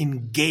be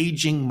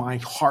engaging my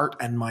heart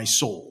and my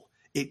soul.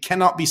 It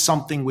cannot be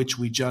something which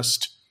we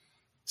just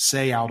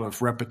say out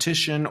of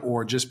repetition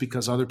or just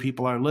because other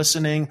people are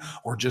listening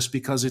or just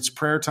because it's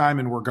prayer time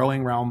and we're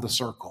going around the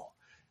circle.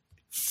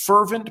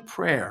 Fervent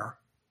prayer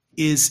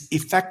is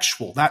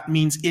effectual. That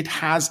means it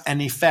has an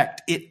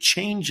effect. It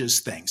changes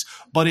things.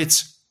 But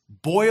it's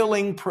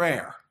boiling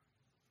prayer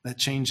that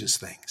changes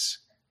things.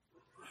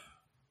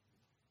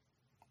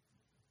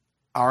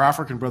 Our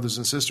African brothers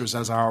and sisters,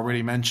 as I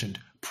already mentioned,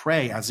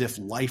 pray as if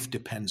life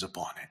depends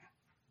upon it.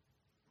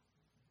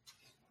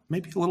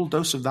 Maybe a little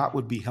dose of that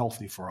would be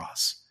healthy for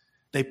us.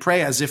 They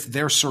pray as if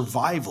their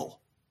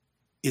survival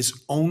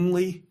is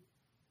only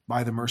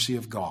by the mercy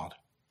of God.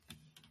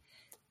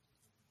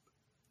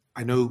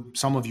 I know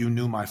some of you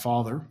knew my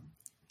father.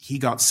 He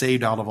got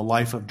saved out of a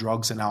life of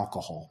drugs and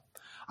alcohol.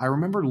 I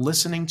remember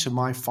listening to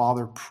my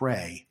father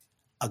pray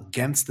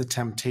against the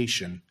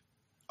temptation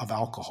of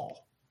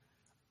alcohol.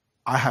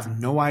 I have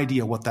no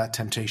idea what that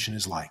temptation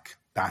is like.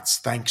 That's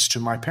thanks to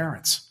my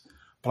parents.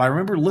 But I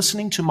remember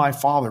listening to my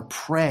father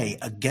pray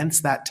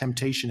against that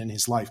temptation in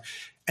his life.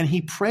 And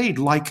he prayed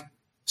like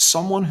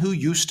someone who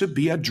used to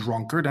be a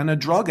drunkard and a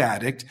drug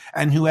addict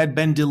and who had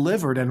been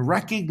delivered and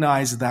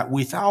recognized that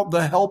without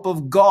the help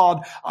of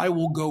God, I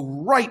will go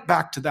right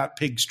back to that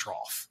pig's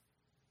trough.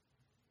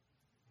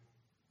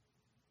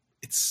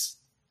 It's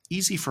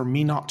easy for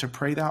me not to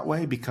pray that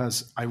way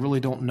because I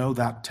really don't know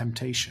that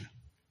temptation.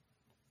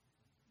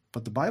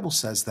 But the Bible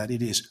says that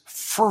it is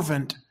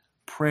fervent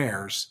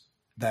prayers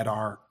that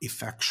are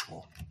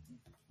effectual.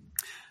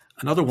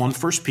 Another one,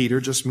 1 Peter,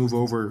 just move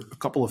over a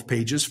couple of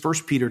pages. 1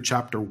 Peter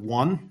chapter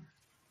 1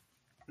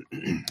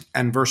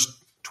 and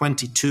verse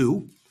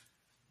 22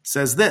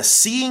 says this,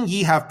 seeing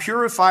ye have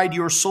purified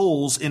your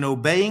souls in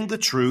obeying the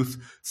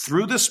truth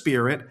through the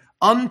Spirit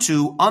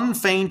unto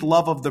unfeigned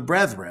love of the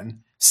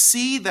brethren,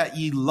 see that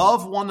ye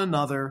love one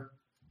another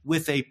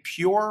with a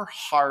pure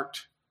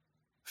heart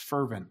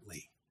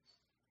fervently.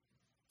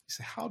 You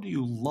say, how do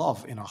you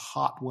love in a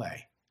hot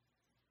way?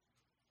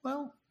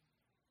 Well,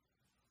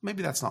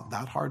 maybe that's not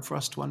that hard for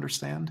us to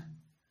understand.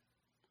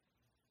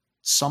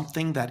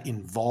 Something that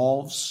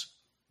involves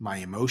my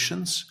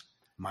emotions,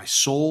 my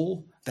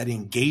soul, that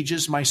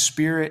engages my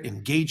spirit,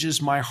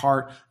 engages my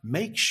heart.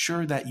 Make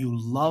sure that you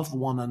love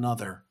one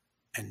another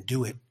and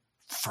do it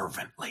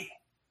fervently.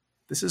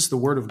 This is the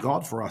word of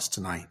God for us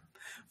tonight.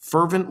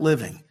 Fervent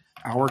living,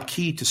 our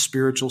key to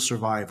spiritual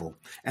survival.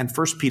 And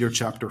 1 Peter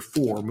chapter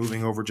 4,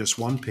 moving over just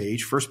one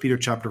page, 1 Peter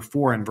chapter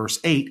 4 and verse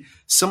 8,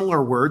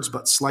 similar words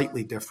but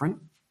slightly different.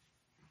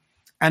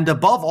 And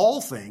above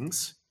all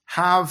things,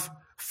 have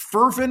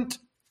fervent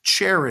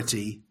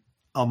charity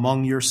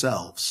among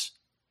yourselves,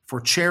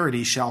 for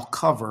charity shall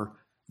cover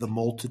the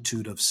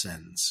multitude of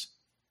sins.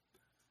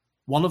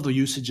 One of the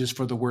usages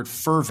for the word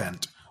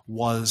fervent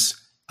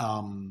was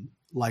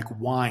like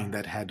wine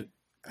that had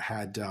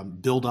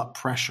built up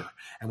pressure.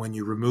 And when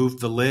you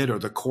removed the lid or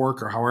the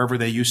cork or however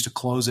they used to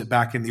close it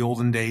back in the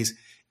olden days,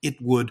 it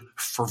would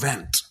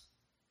fervent,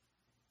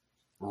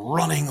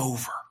 running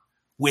over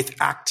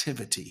with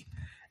activity.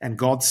 And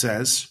God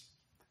says,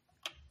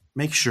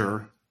 make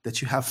sure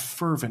that you have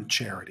fervent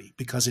charity,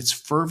 because it's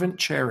fervent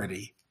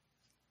charity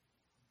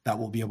that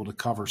will be able to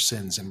cover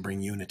sins and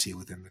bring unity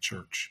within the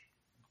church.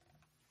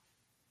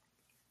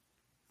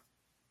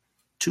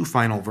 Two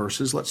final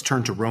verses. Let's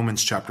turn to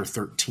Romans chapter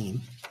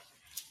 13.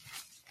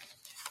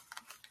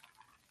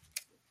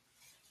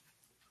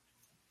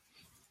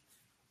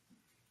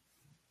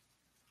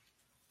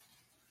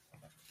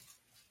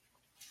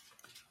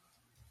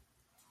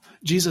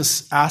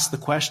 Jesus asked the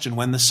question,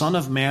 when the Son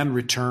of Man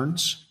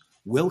returns,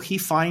 will he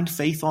find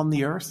faith on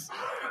the earth?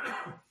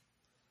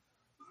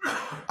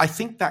 I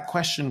think that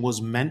question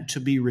was meant to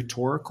be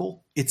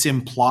rhetorical. It's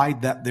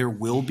implied that there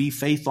will be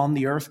faith on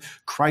the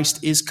earth.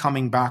 Christ is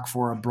coming back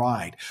for a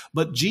bride.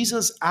 But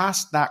Jesus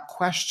asked that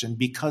question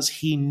because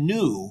he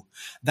knew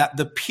that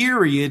the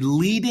period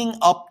leading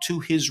up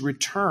to his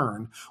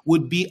return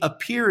would be a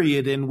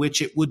period in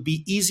which it would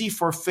be easy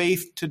for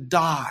faith to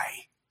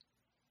die.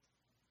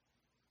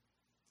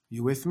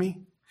 You with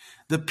me?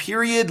 The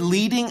period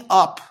leading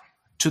up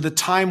to the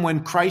time when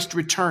Christ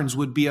returns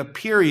would be a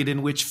period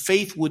in which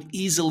faith would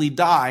easily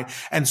die.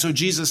 And so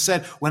Jesus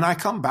said, when I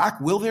come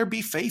back, will there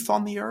be faith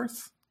on the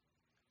earth?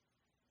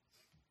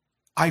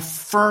 I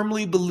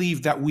firmly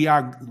believe that we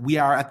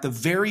are at the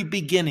very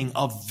beginning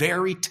of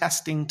very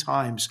testing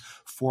times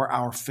for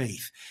our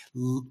faith.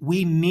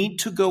 We need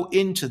to go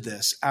into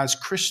this as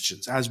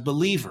Christians, as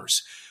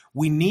believers.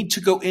 We need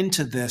to go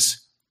into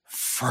this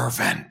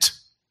fervent.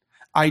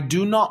 I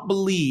do not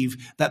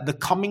believe that the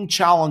coming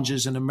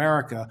challenges in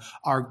America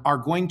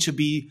are going to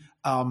be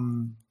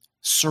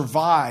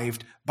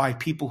survived by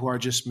people who are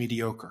just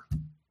mediocre,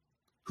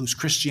 whose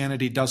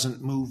Christianity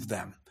doesn't move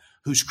them,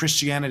 whose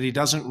Christianity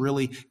doesn't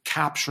really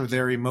capture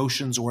their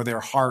emotions or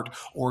their heart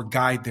or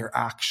guide their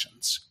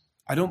actions.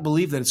 I don't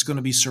believe that it's going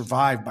to be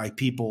survived by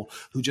people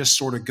who just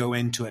sort of go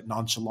into it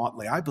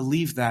nonchalantly. I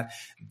believe that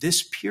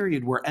this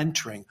period we're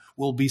entering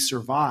will be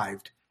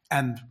survived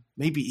and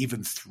maybe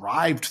even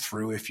thrived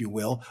through, if you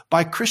will,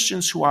 by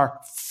Christians who are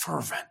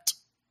fervent.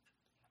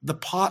 The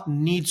pot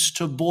needs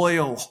to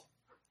boil.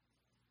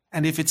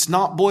 And if it's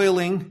not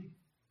boiling,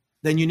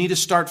 then you need to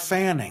start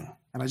fanning.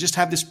 And I just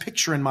have this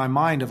picture in my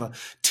mind of a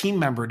team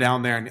member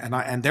down there,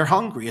 and they're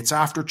hungry. It's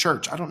after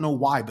church. I don't know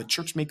why, but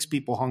church makes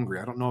people hungry.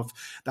 I don't know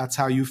if that's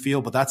how you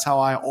feel, but that's how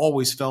I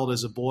always felt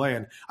as a boy,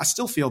 and I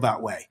still feel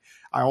that way.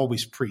 I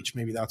always preach.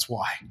 Maybe that's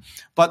why.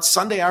 But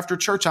Sunday after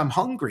church, I'm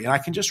hungry. And I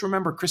can just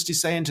remember Christy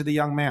saying to the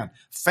young man,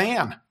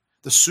 fan.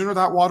 The sooner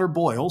that water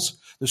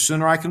boils, the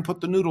sooner I can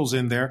put the noodles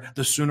in there,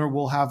 the sooner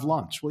we'll have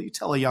lunch. Well, you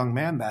tell a young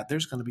man that,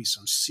 there's going to be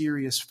some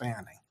serious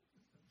fanning.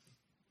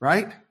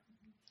 Right?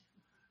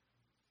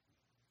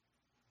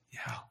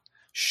 Yeah.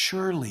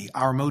 Surely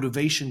our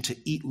motivation to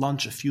eat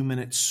lunch a few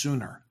minutes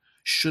sooner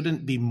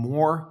shouldn't be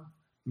more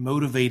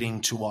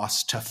motivating to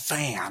us to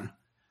fan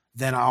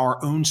than our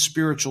own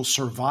spiritual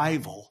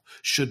survival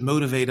should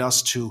motivate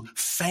us to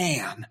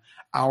fan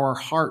our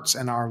hearts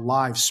and our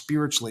lives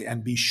spiritually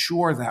and be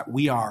sure that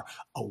we are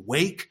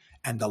awake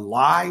and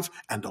alive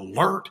and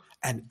alert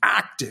and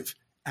active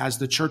as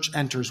the church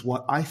enters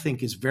what I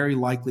think is very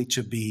likely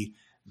to be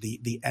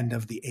the end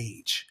of the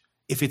age.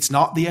 If it's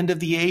not the end of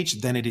the age,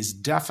 then it is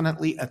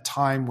definitely a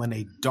time when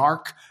a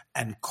dark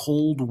and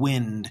cold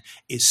wind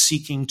is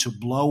seeking to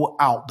blow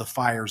out the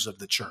fires of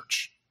the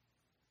church.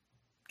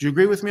 Do you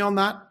agree with me on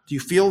that? Do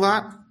you feel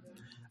that?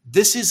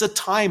 This is a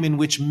time in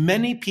which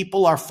many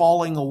people are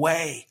falling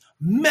away.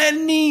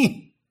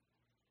 Many.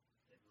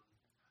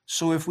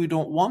 So if we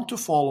don't want to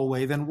fall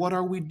away, then what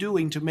are we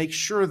doing to make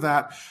sure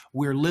that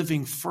we're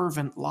living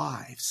fervent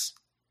lives?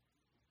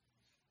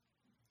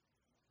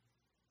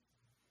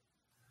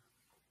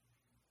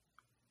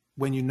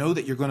 When you know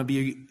that you're going to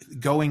be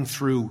going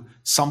through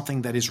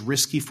something that is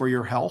risky for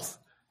your health,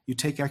 you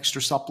take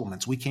extra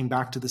supplements. We came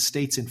back to the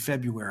States in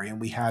February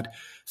and we had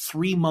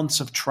 3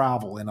 months of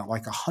travel in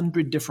like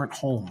 100 different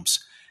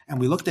homes. And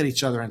we looked at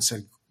each other and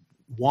said,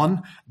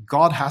 one,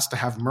 God has to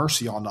have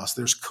mercy on us.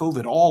 There's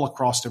COVID all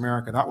across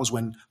America. That was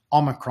when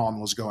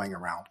Omicron was going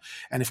around.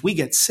 And if we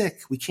get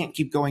sick, we can't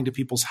keep going to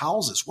people's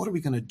houses. What are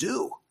we going to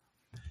do?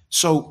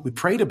 So we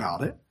prayed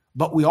about it,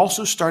 but we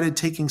also started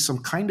taking some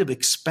kind of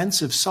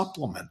expensive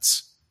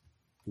supplements.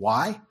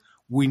 Why?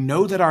 We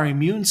know that our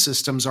immune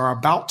systems are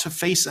about to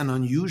face an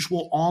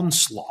unusual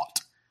onslaught.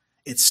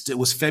 It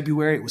was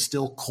February. It was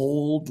still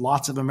cold.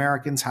 Lots of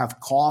Americans have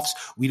coughs.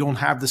 We don't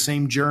have the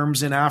same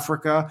germs in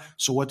Africa.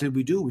 So what did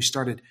we do? We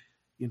started,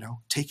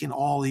 taking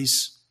all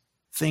these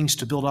things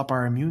to build up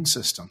our immune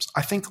systems.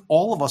 I think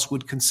all of us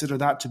would consider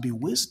that to be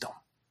wisdom,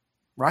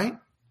 right?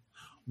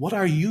 What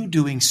are you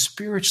doing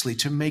spiritually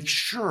to make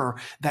sure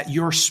that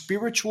your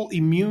spiritual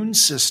immune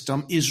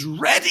system is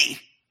ready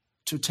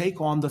to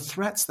take on the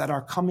threats that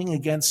are coming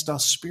against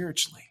us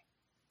spiritually?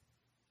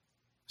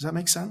 Does that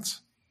make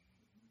sense?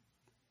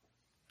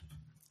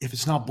 If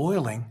it's not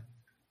boiling,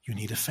 you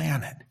need to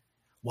fan it.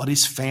 What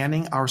is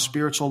fanning our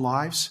spiritual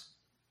lives?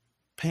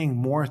 Paying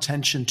more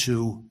attention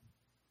to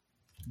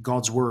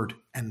God's word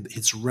and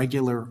its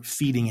regular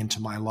feeding into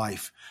my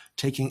life.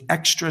 Taking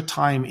extra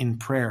time in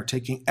prayer,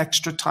 taking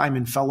extra time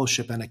in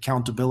fellowship and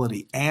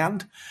accountability,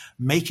 and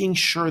making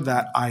sure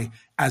that I,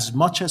 as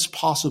much as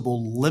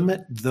possible,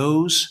 limit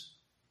those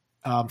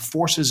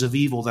forces of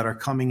evil that are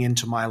coming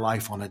into my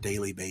life on a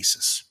daily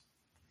basis.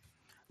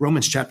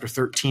 Romans chapter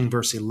 13,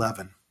 verse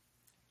 11.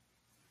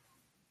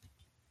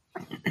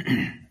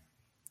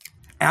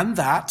 And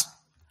that,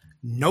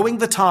 knowing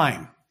the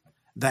time,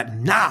 that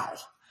now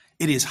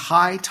it is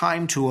high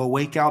time to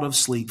awake out of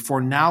sleep,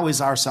 for now is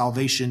our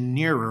salvation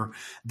nearer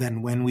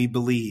than when we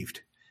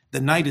believed.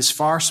 The night is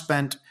far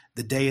spent,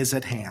 the day is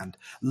at hand.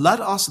 Let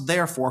us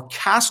therefore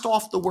cast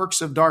off the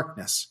works of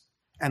darkness,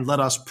 and let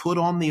us put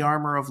on the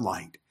armor of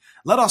light.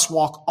 Let us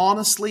walk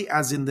honestly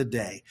as in the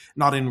day,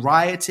 not in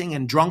rioting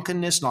and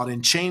drunkenness, not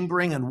in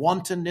chambering and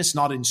wantonness,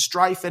 not in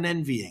strife and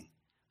envying.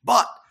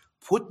 But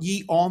put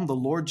ye on the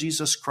Lord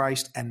Jesus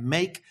Christ, and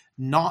make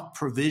not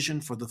provision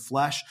for the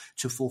flesh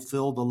to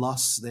fulfill the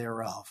lusts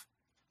thereof.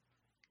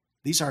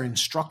 These are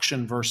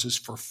instruction verses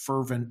for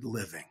fervent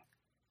living.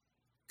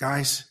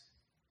 Guys,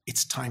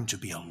 it's time to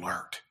be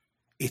alert.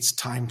 It's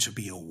time to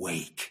be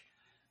awake.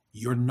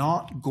 You're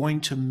not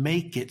going to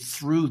make it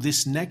through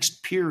this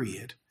next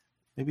period.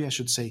 Maybe I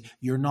should say,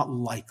 you're not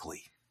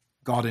likely.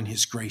 God in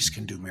his grace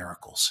can do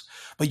miracles.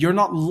 But you're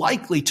not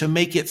likely to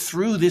make it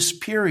through this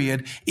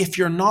period if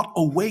you're not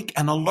awake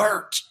and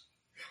alert.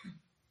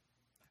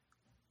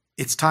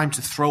 It's time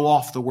to throw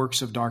off the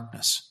works of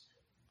darkness,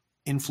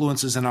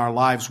 influences in our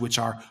lives which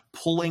are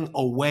pulling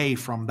away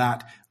from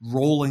that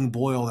rolling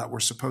boil that we're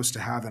supposed to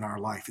have in our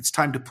life. It's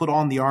time to put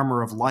on the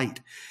armor of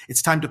light.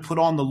 It's time to put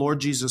on the Lord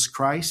Jesus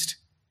Christ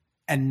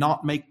and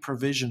not make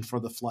provision for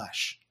the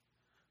flesh.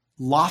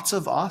 Lots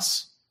of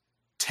us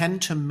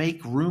tend to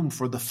make room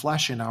for the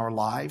flesh in our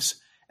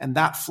lives, and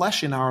that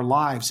flesh in our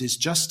lives is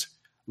just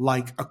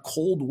like a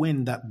cold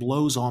wind that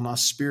blows on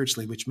us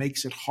spiritually, which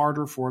makes it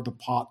harder for the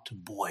pot to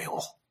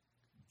boil.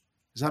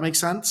 Does that make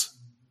sense?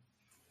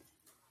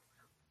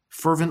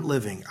 Fervent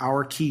living,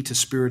 our key to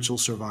spiritual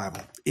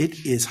survival.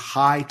 It is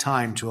high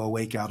time to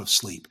awake out of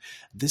sleep.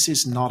 This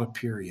is not a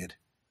period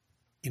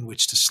in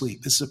which to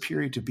sleep. This is a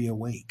period to be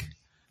awake.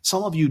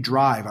 Some of you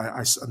drive.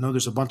 I know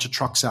there's a bunch of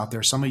trucks out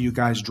there. Some of you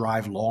guys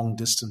drive long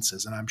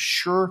distances, and I'm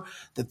sure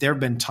that there have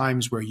been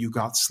times where you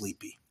got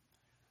sleepy.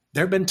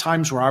 There have been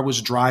times where I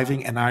was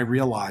driving and I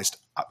realized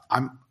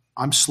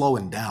I'm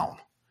slowing down.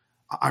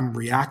 I'm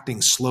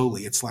reacting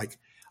slowly. It's like,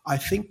 I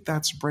think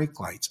that's brake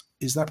lights.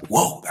 Is that,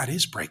 whoa, that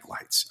is brake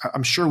lights.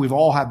 I'm sure we've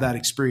all had that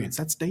experience.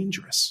 That's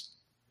dangerous.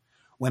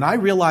 When I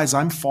realize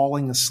I'm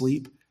falling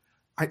asleep,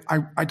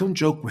 I don't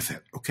joke with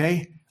it,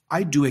 okay?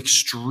 I do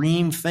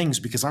extreme things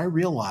because I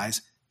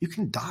realize you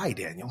can die,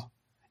 Daniel.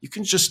 You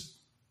can just,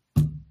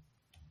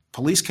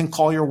 police can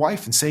call your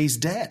wife and say he's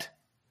dead.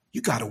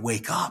 You got to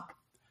wake up.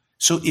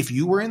 So if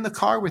you were in the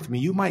car with me,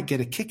 you might get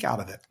a kick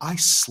out of it. I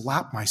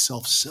slap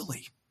myself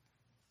silly.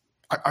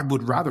 I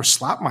would rather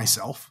slap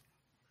myself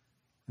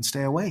and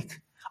stay awake.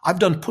 I've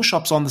done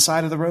push-ups on the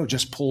side of the road,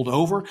 just pulled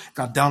over,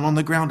 got down on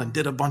the ground and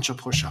did a bunch of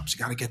push-ups. You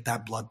got to get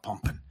that blood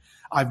pumping.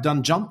 I've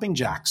done jumping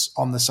jacks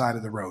on the side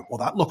of the road. Well,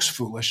 that looks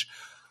foolish.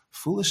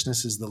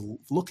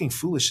 Looking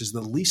foolish is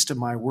the least of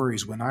my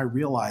worries when I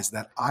realize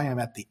that I am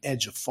at the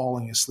edge of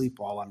falling asleep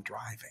while I'm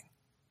driving.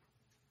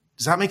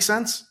 Does that make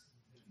sense?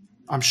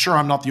 I'm sure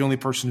I'm not the only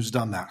person who's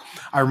done that.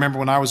 I remember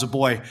when I was a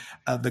boy,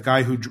 the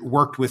guy who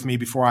worked with me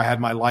before I had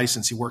my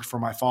license, he worked for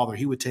my father.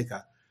 He would take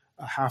a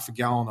half a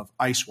gallon of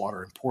ice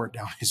water and pour it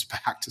down his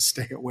back to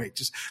stay awake.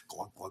 Just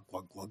glug, glug,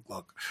 glug, glug,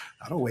 glug.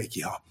 That'll wake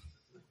you up.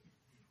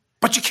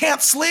 But you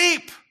can't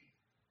sleep.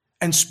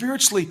 And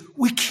spiritually,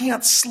 we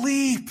can't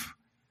sleep.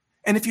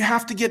 And if you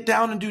have to get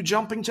down and do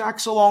jumping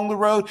jacks along the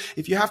road,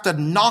 if you have to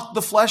knock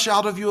the flesh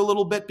out of you a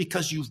little bit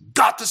because you've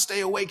got to stay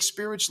awake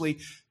spiritually,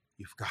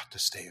 you've got to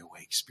stay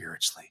awake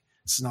spiritually.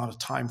 It's not a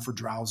time for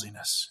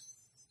drowsiness.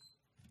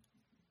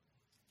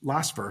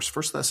 Last verse,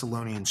 1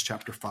 Thessalonians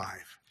chapter 5.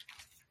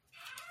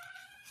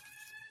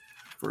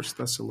 1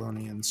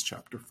 Thessalonians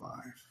chapter 5.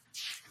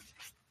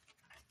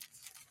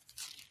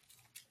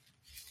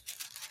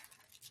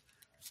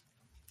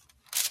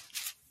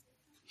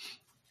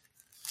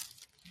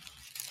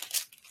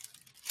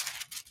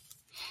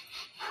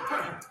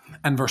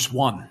 And verse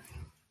 1.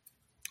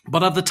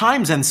 But of the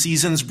times and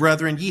seasons,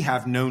 brethren, ye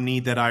have no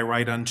need that I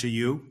write unto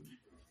you.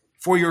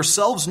 For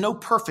yourselves know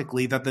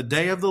perfectly that the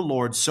day of the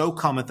Lord so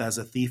cometh as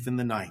a thief in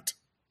the night.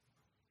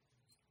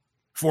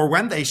 For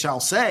when they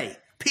shall say,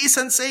 peace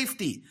and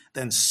safety,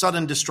 then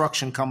sudden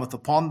destruction cometh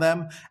upon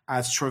them,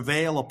 as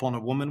travail upon a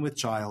woman with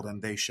child,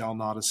 and they shall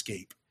not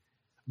escape.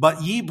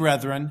 But ye,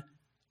 brethren,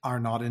 are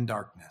not in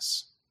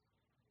darkness.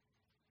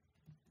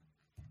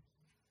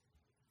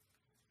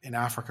 In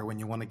Africa, when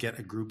you want to get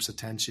a group's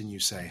attention, you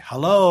say,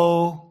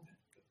 hello.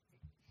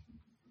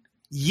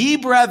 Ye,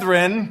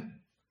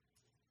 brethren,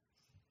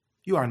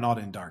 you are not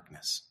in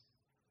darkness.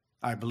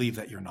 I believe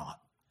that you're not.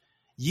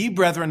 Ye,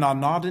 brethren, are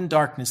not in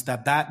darkness,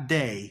 that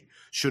day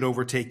should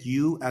overtake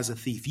you as a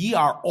thief. Ye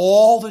are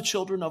all the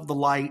children of the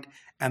light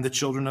and the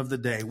children of the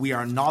day. We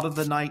are not of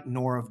the night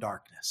nor of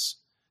darkness.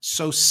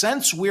 So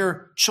since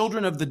we're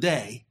children of the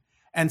day,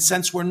 and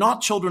since we're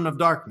not children of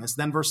darkness,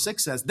 then verse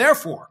 6 says,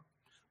 therefore,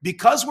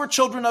 because we're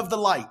children of the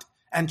light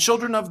and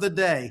children of the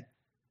day,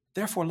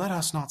 therefore let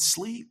us not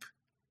sleep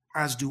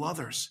as do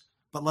others,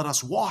 but let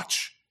us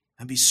watch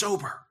and be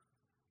sober.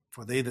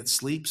 For they that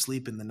sleep,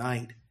 sleep in the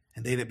night,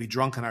 and they that be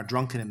drunken are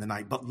drunken in the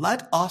night. But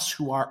let us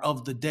who are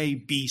of the day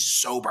be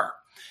sober.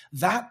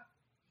 That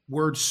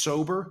word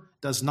sober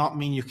does not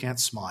mean you can't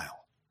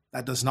smile.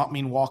 That does not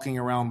mean walking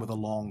around with a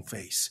long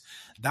face.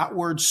 That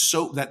word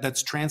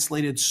that's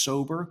translated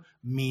sober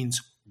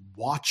means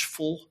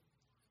watchful,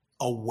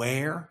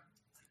 aware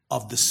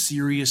of the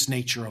serious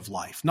nature of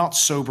life. Not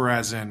sober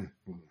as in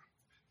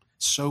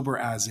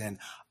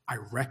I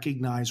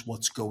recognize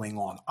what's going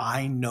on.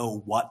 I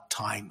know what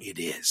time it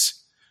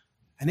is.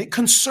 And it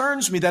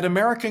concerns me that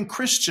American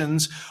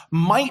Christians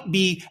might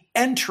be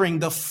entering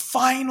the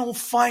final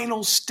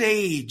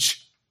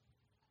stage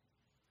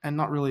and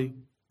not really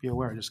be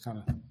aware, just kind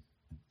of,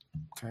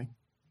 okay?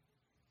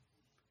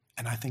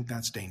 And I think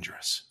that's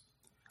dangerous.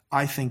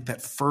 I think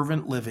that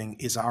fervent living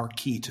is our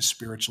key to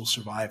spiritual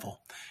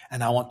survival.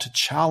 And I want to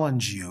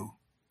challenge you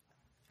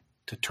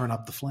to turn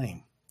up the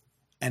flame.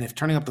 And if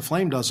turning up the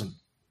flame doesn't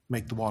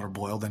make the water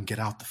boil, then get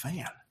out the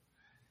fan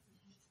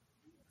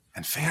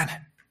and fan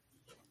it.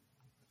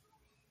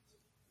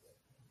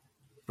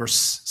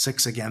 Verse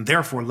 6 again,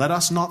 therefore let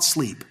us not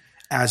sleep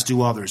as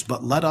do others,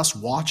 but let us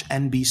watch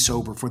and be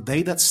sober. For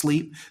they that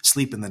sleep,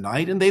 sleep in the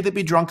night, and they that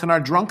be drunken are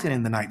drunken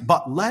in the night.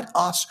 But let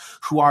us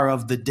who are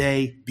of the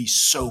day be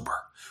sober,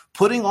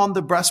 putting on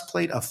the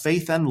breastplate of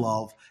faith and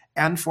love,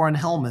 and for an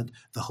helmet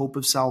the hope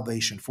of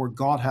salvation. For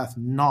God hath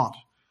not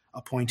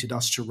appointed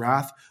us to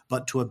wrath,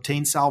 but to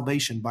obtain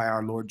salvation by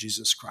our Lord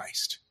Jesus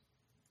Christ.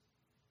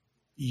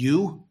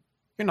 You're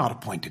not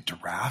appointed to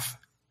wrath.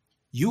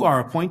 You are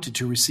appointed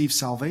to receive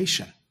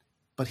salvation.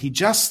 But he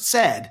just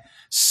said,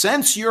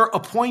 since you're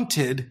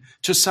appointed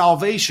to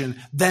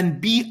salvation, then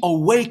be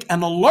awake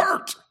and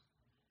alert.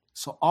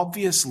 So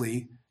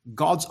obviously,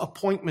 God's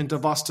appointment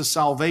of us to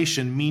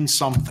salvation means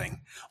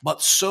something,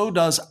 but so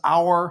does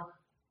our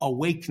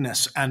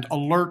awakeness and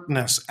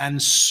alertness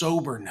and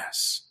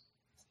soberness.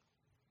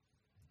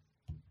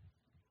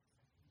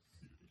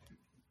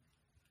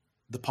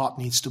 The pot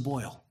needs to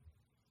boil.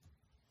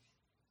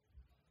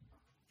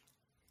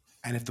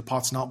 And if the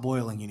pot's not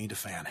boiling, you need to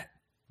fan it.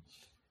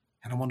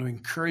 And I want to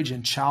encourage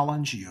and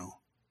challenge you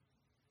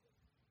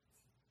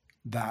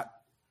that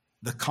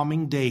the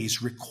coming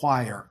days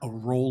require a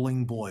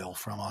rolling boil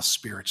from us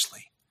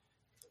spiritually.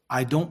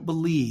 I don't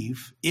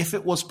believe, if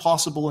it was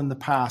possible in the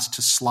past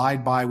to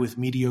slide by with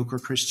mediocre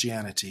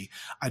Christianity,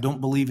 I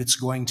don't believe it's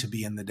going to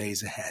be in the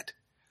days ahead.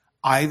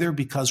 Either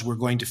because we're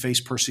going to face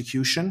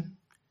persecution,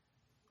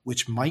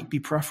 which might be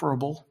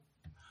preferable,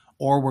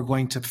 or we're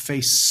going to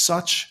face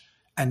such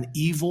an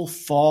evil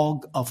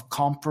fog of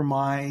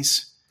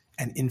compromise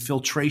and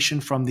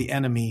infiltration from the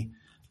enemy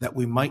that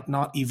we might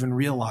not even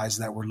realize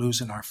that we're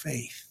losing our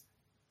faith.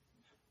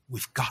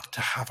 We've got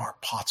to have our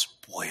pots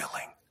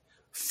boiling.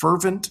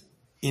 Fervent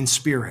in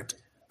spirit,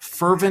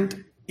 fervent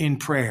in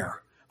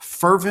prayer,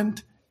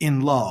 fervent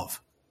in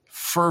love,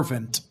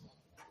 fervent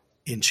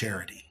in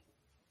charity.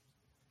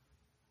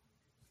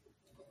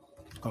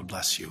 God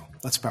bless you.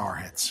 Let's bow our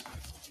heads.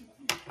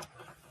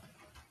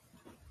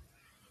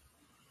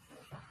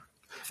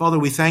 Father,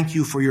 we thank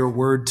you for your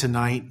word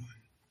tonight.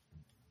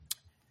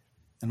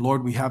 And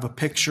Lord, we have a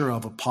picture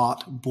of a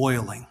pot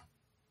boiling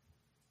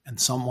and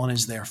someone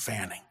is there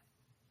fanning.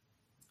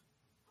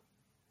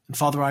 And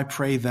Father, I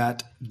pray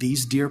that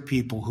these dear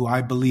people who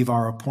I believe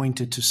are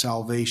appointed to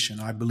salvation,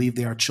 I believe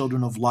they are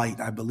children of light,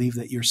 I believe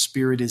that your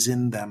Spirit is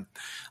in them.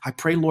 I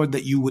pray, Lord,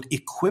 that you would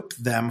equip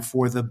them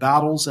for the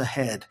battles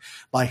ahead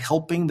by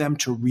helping them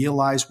to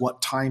realize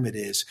what time it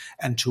is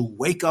and to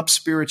wake up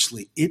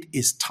spiritually. It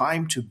is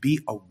time to be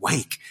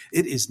awake.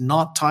 It is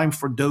not time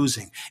for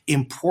dozing.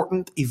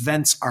 Important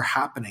events are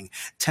happening.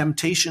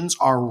 Temptations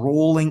are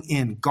rolling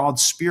in.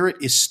 God's Spirit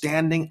is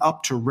standing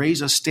up to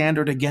raise a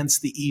standard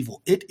against the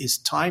evil. It is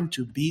time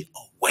to be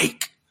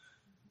awake.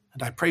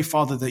 And I pray,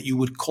 Father, that you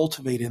would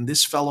cultivate in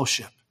this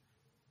fellowship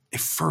a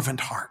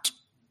fervent heart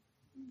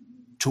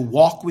to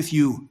walk with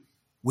you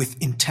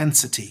with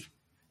intensity,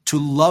 to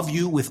love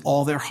you with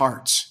all their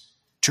hearts,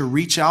 to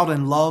reach out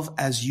and love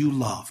as you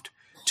loved,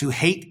 to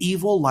hate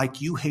evil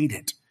like you hate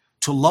it,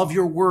 to love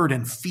your word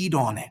and feed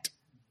on it.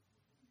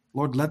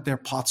 Lord, let their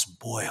pots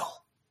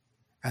boil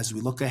as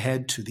we look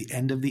ahead to the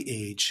end of the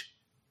age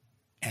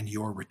and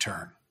your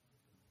return.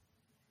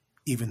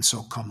 Even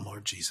so, come,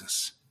 Lord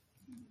Jesus.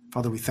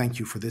 Father, we thank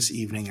you for this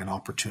evening and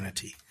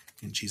opportunity.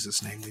 In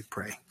Jesus' name we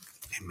pray.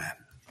 Amen.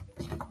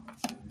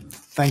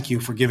 Thank you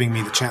for giving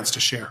me the chance to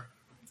share.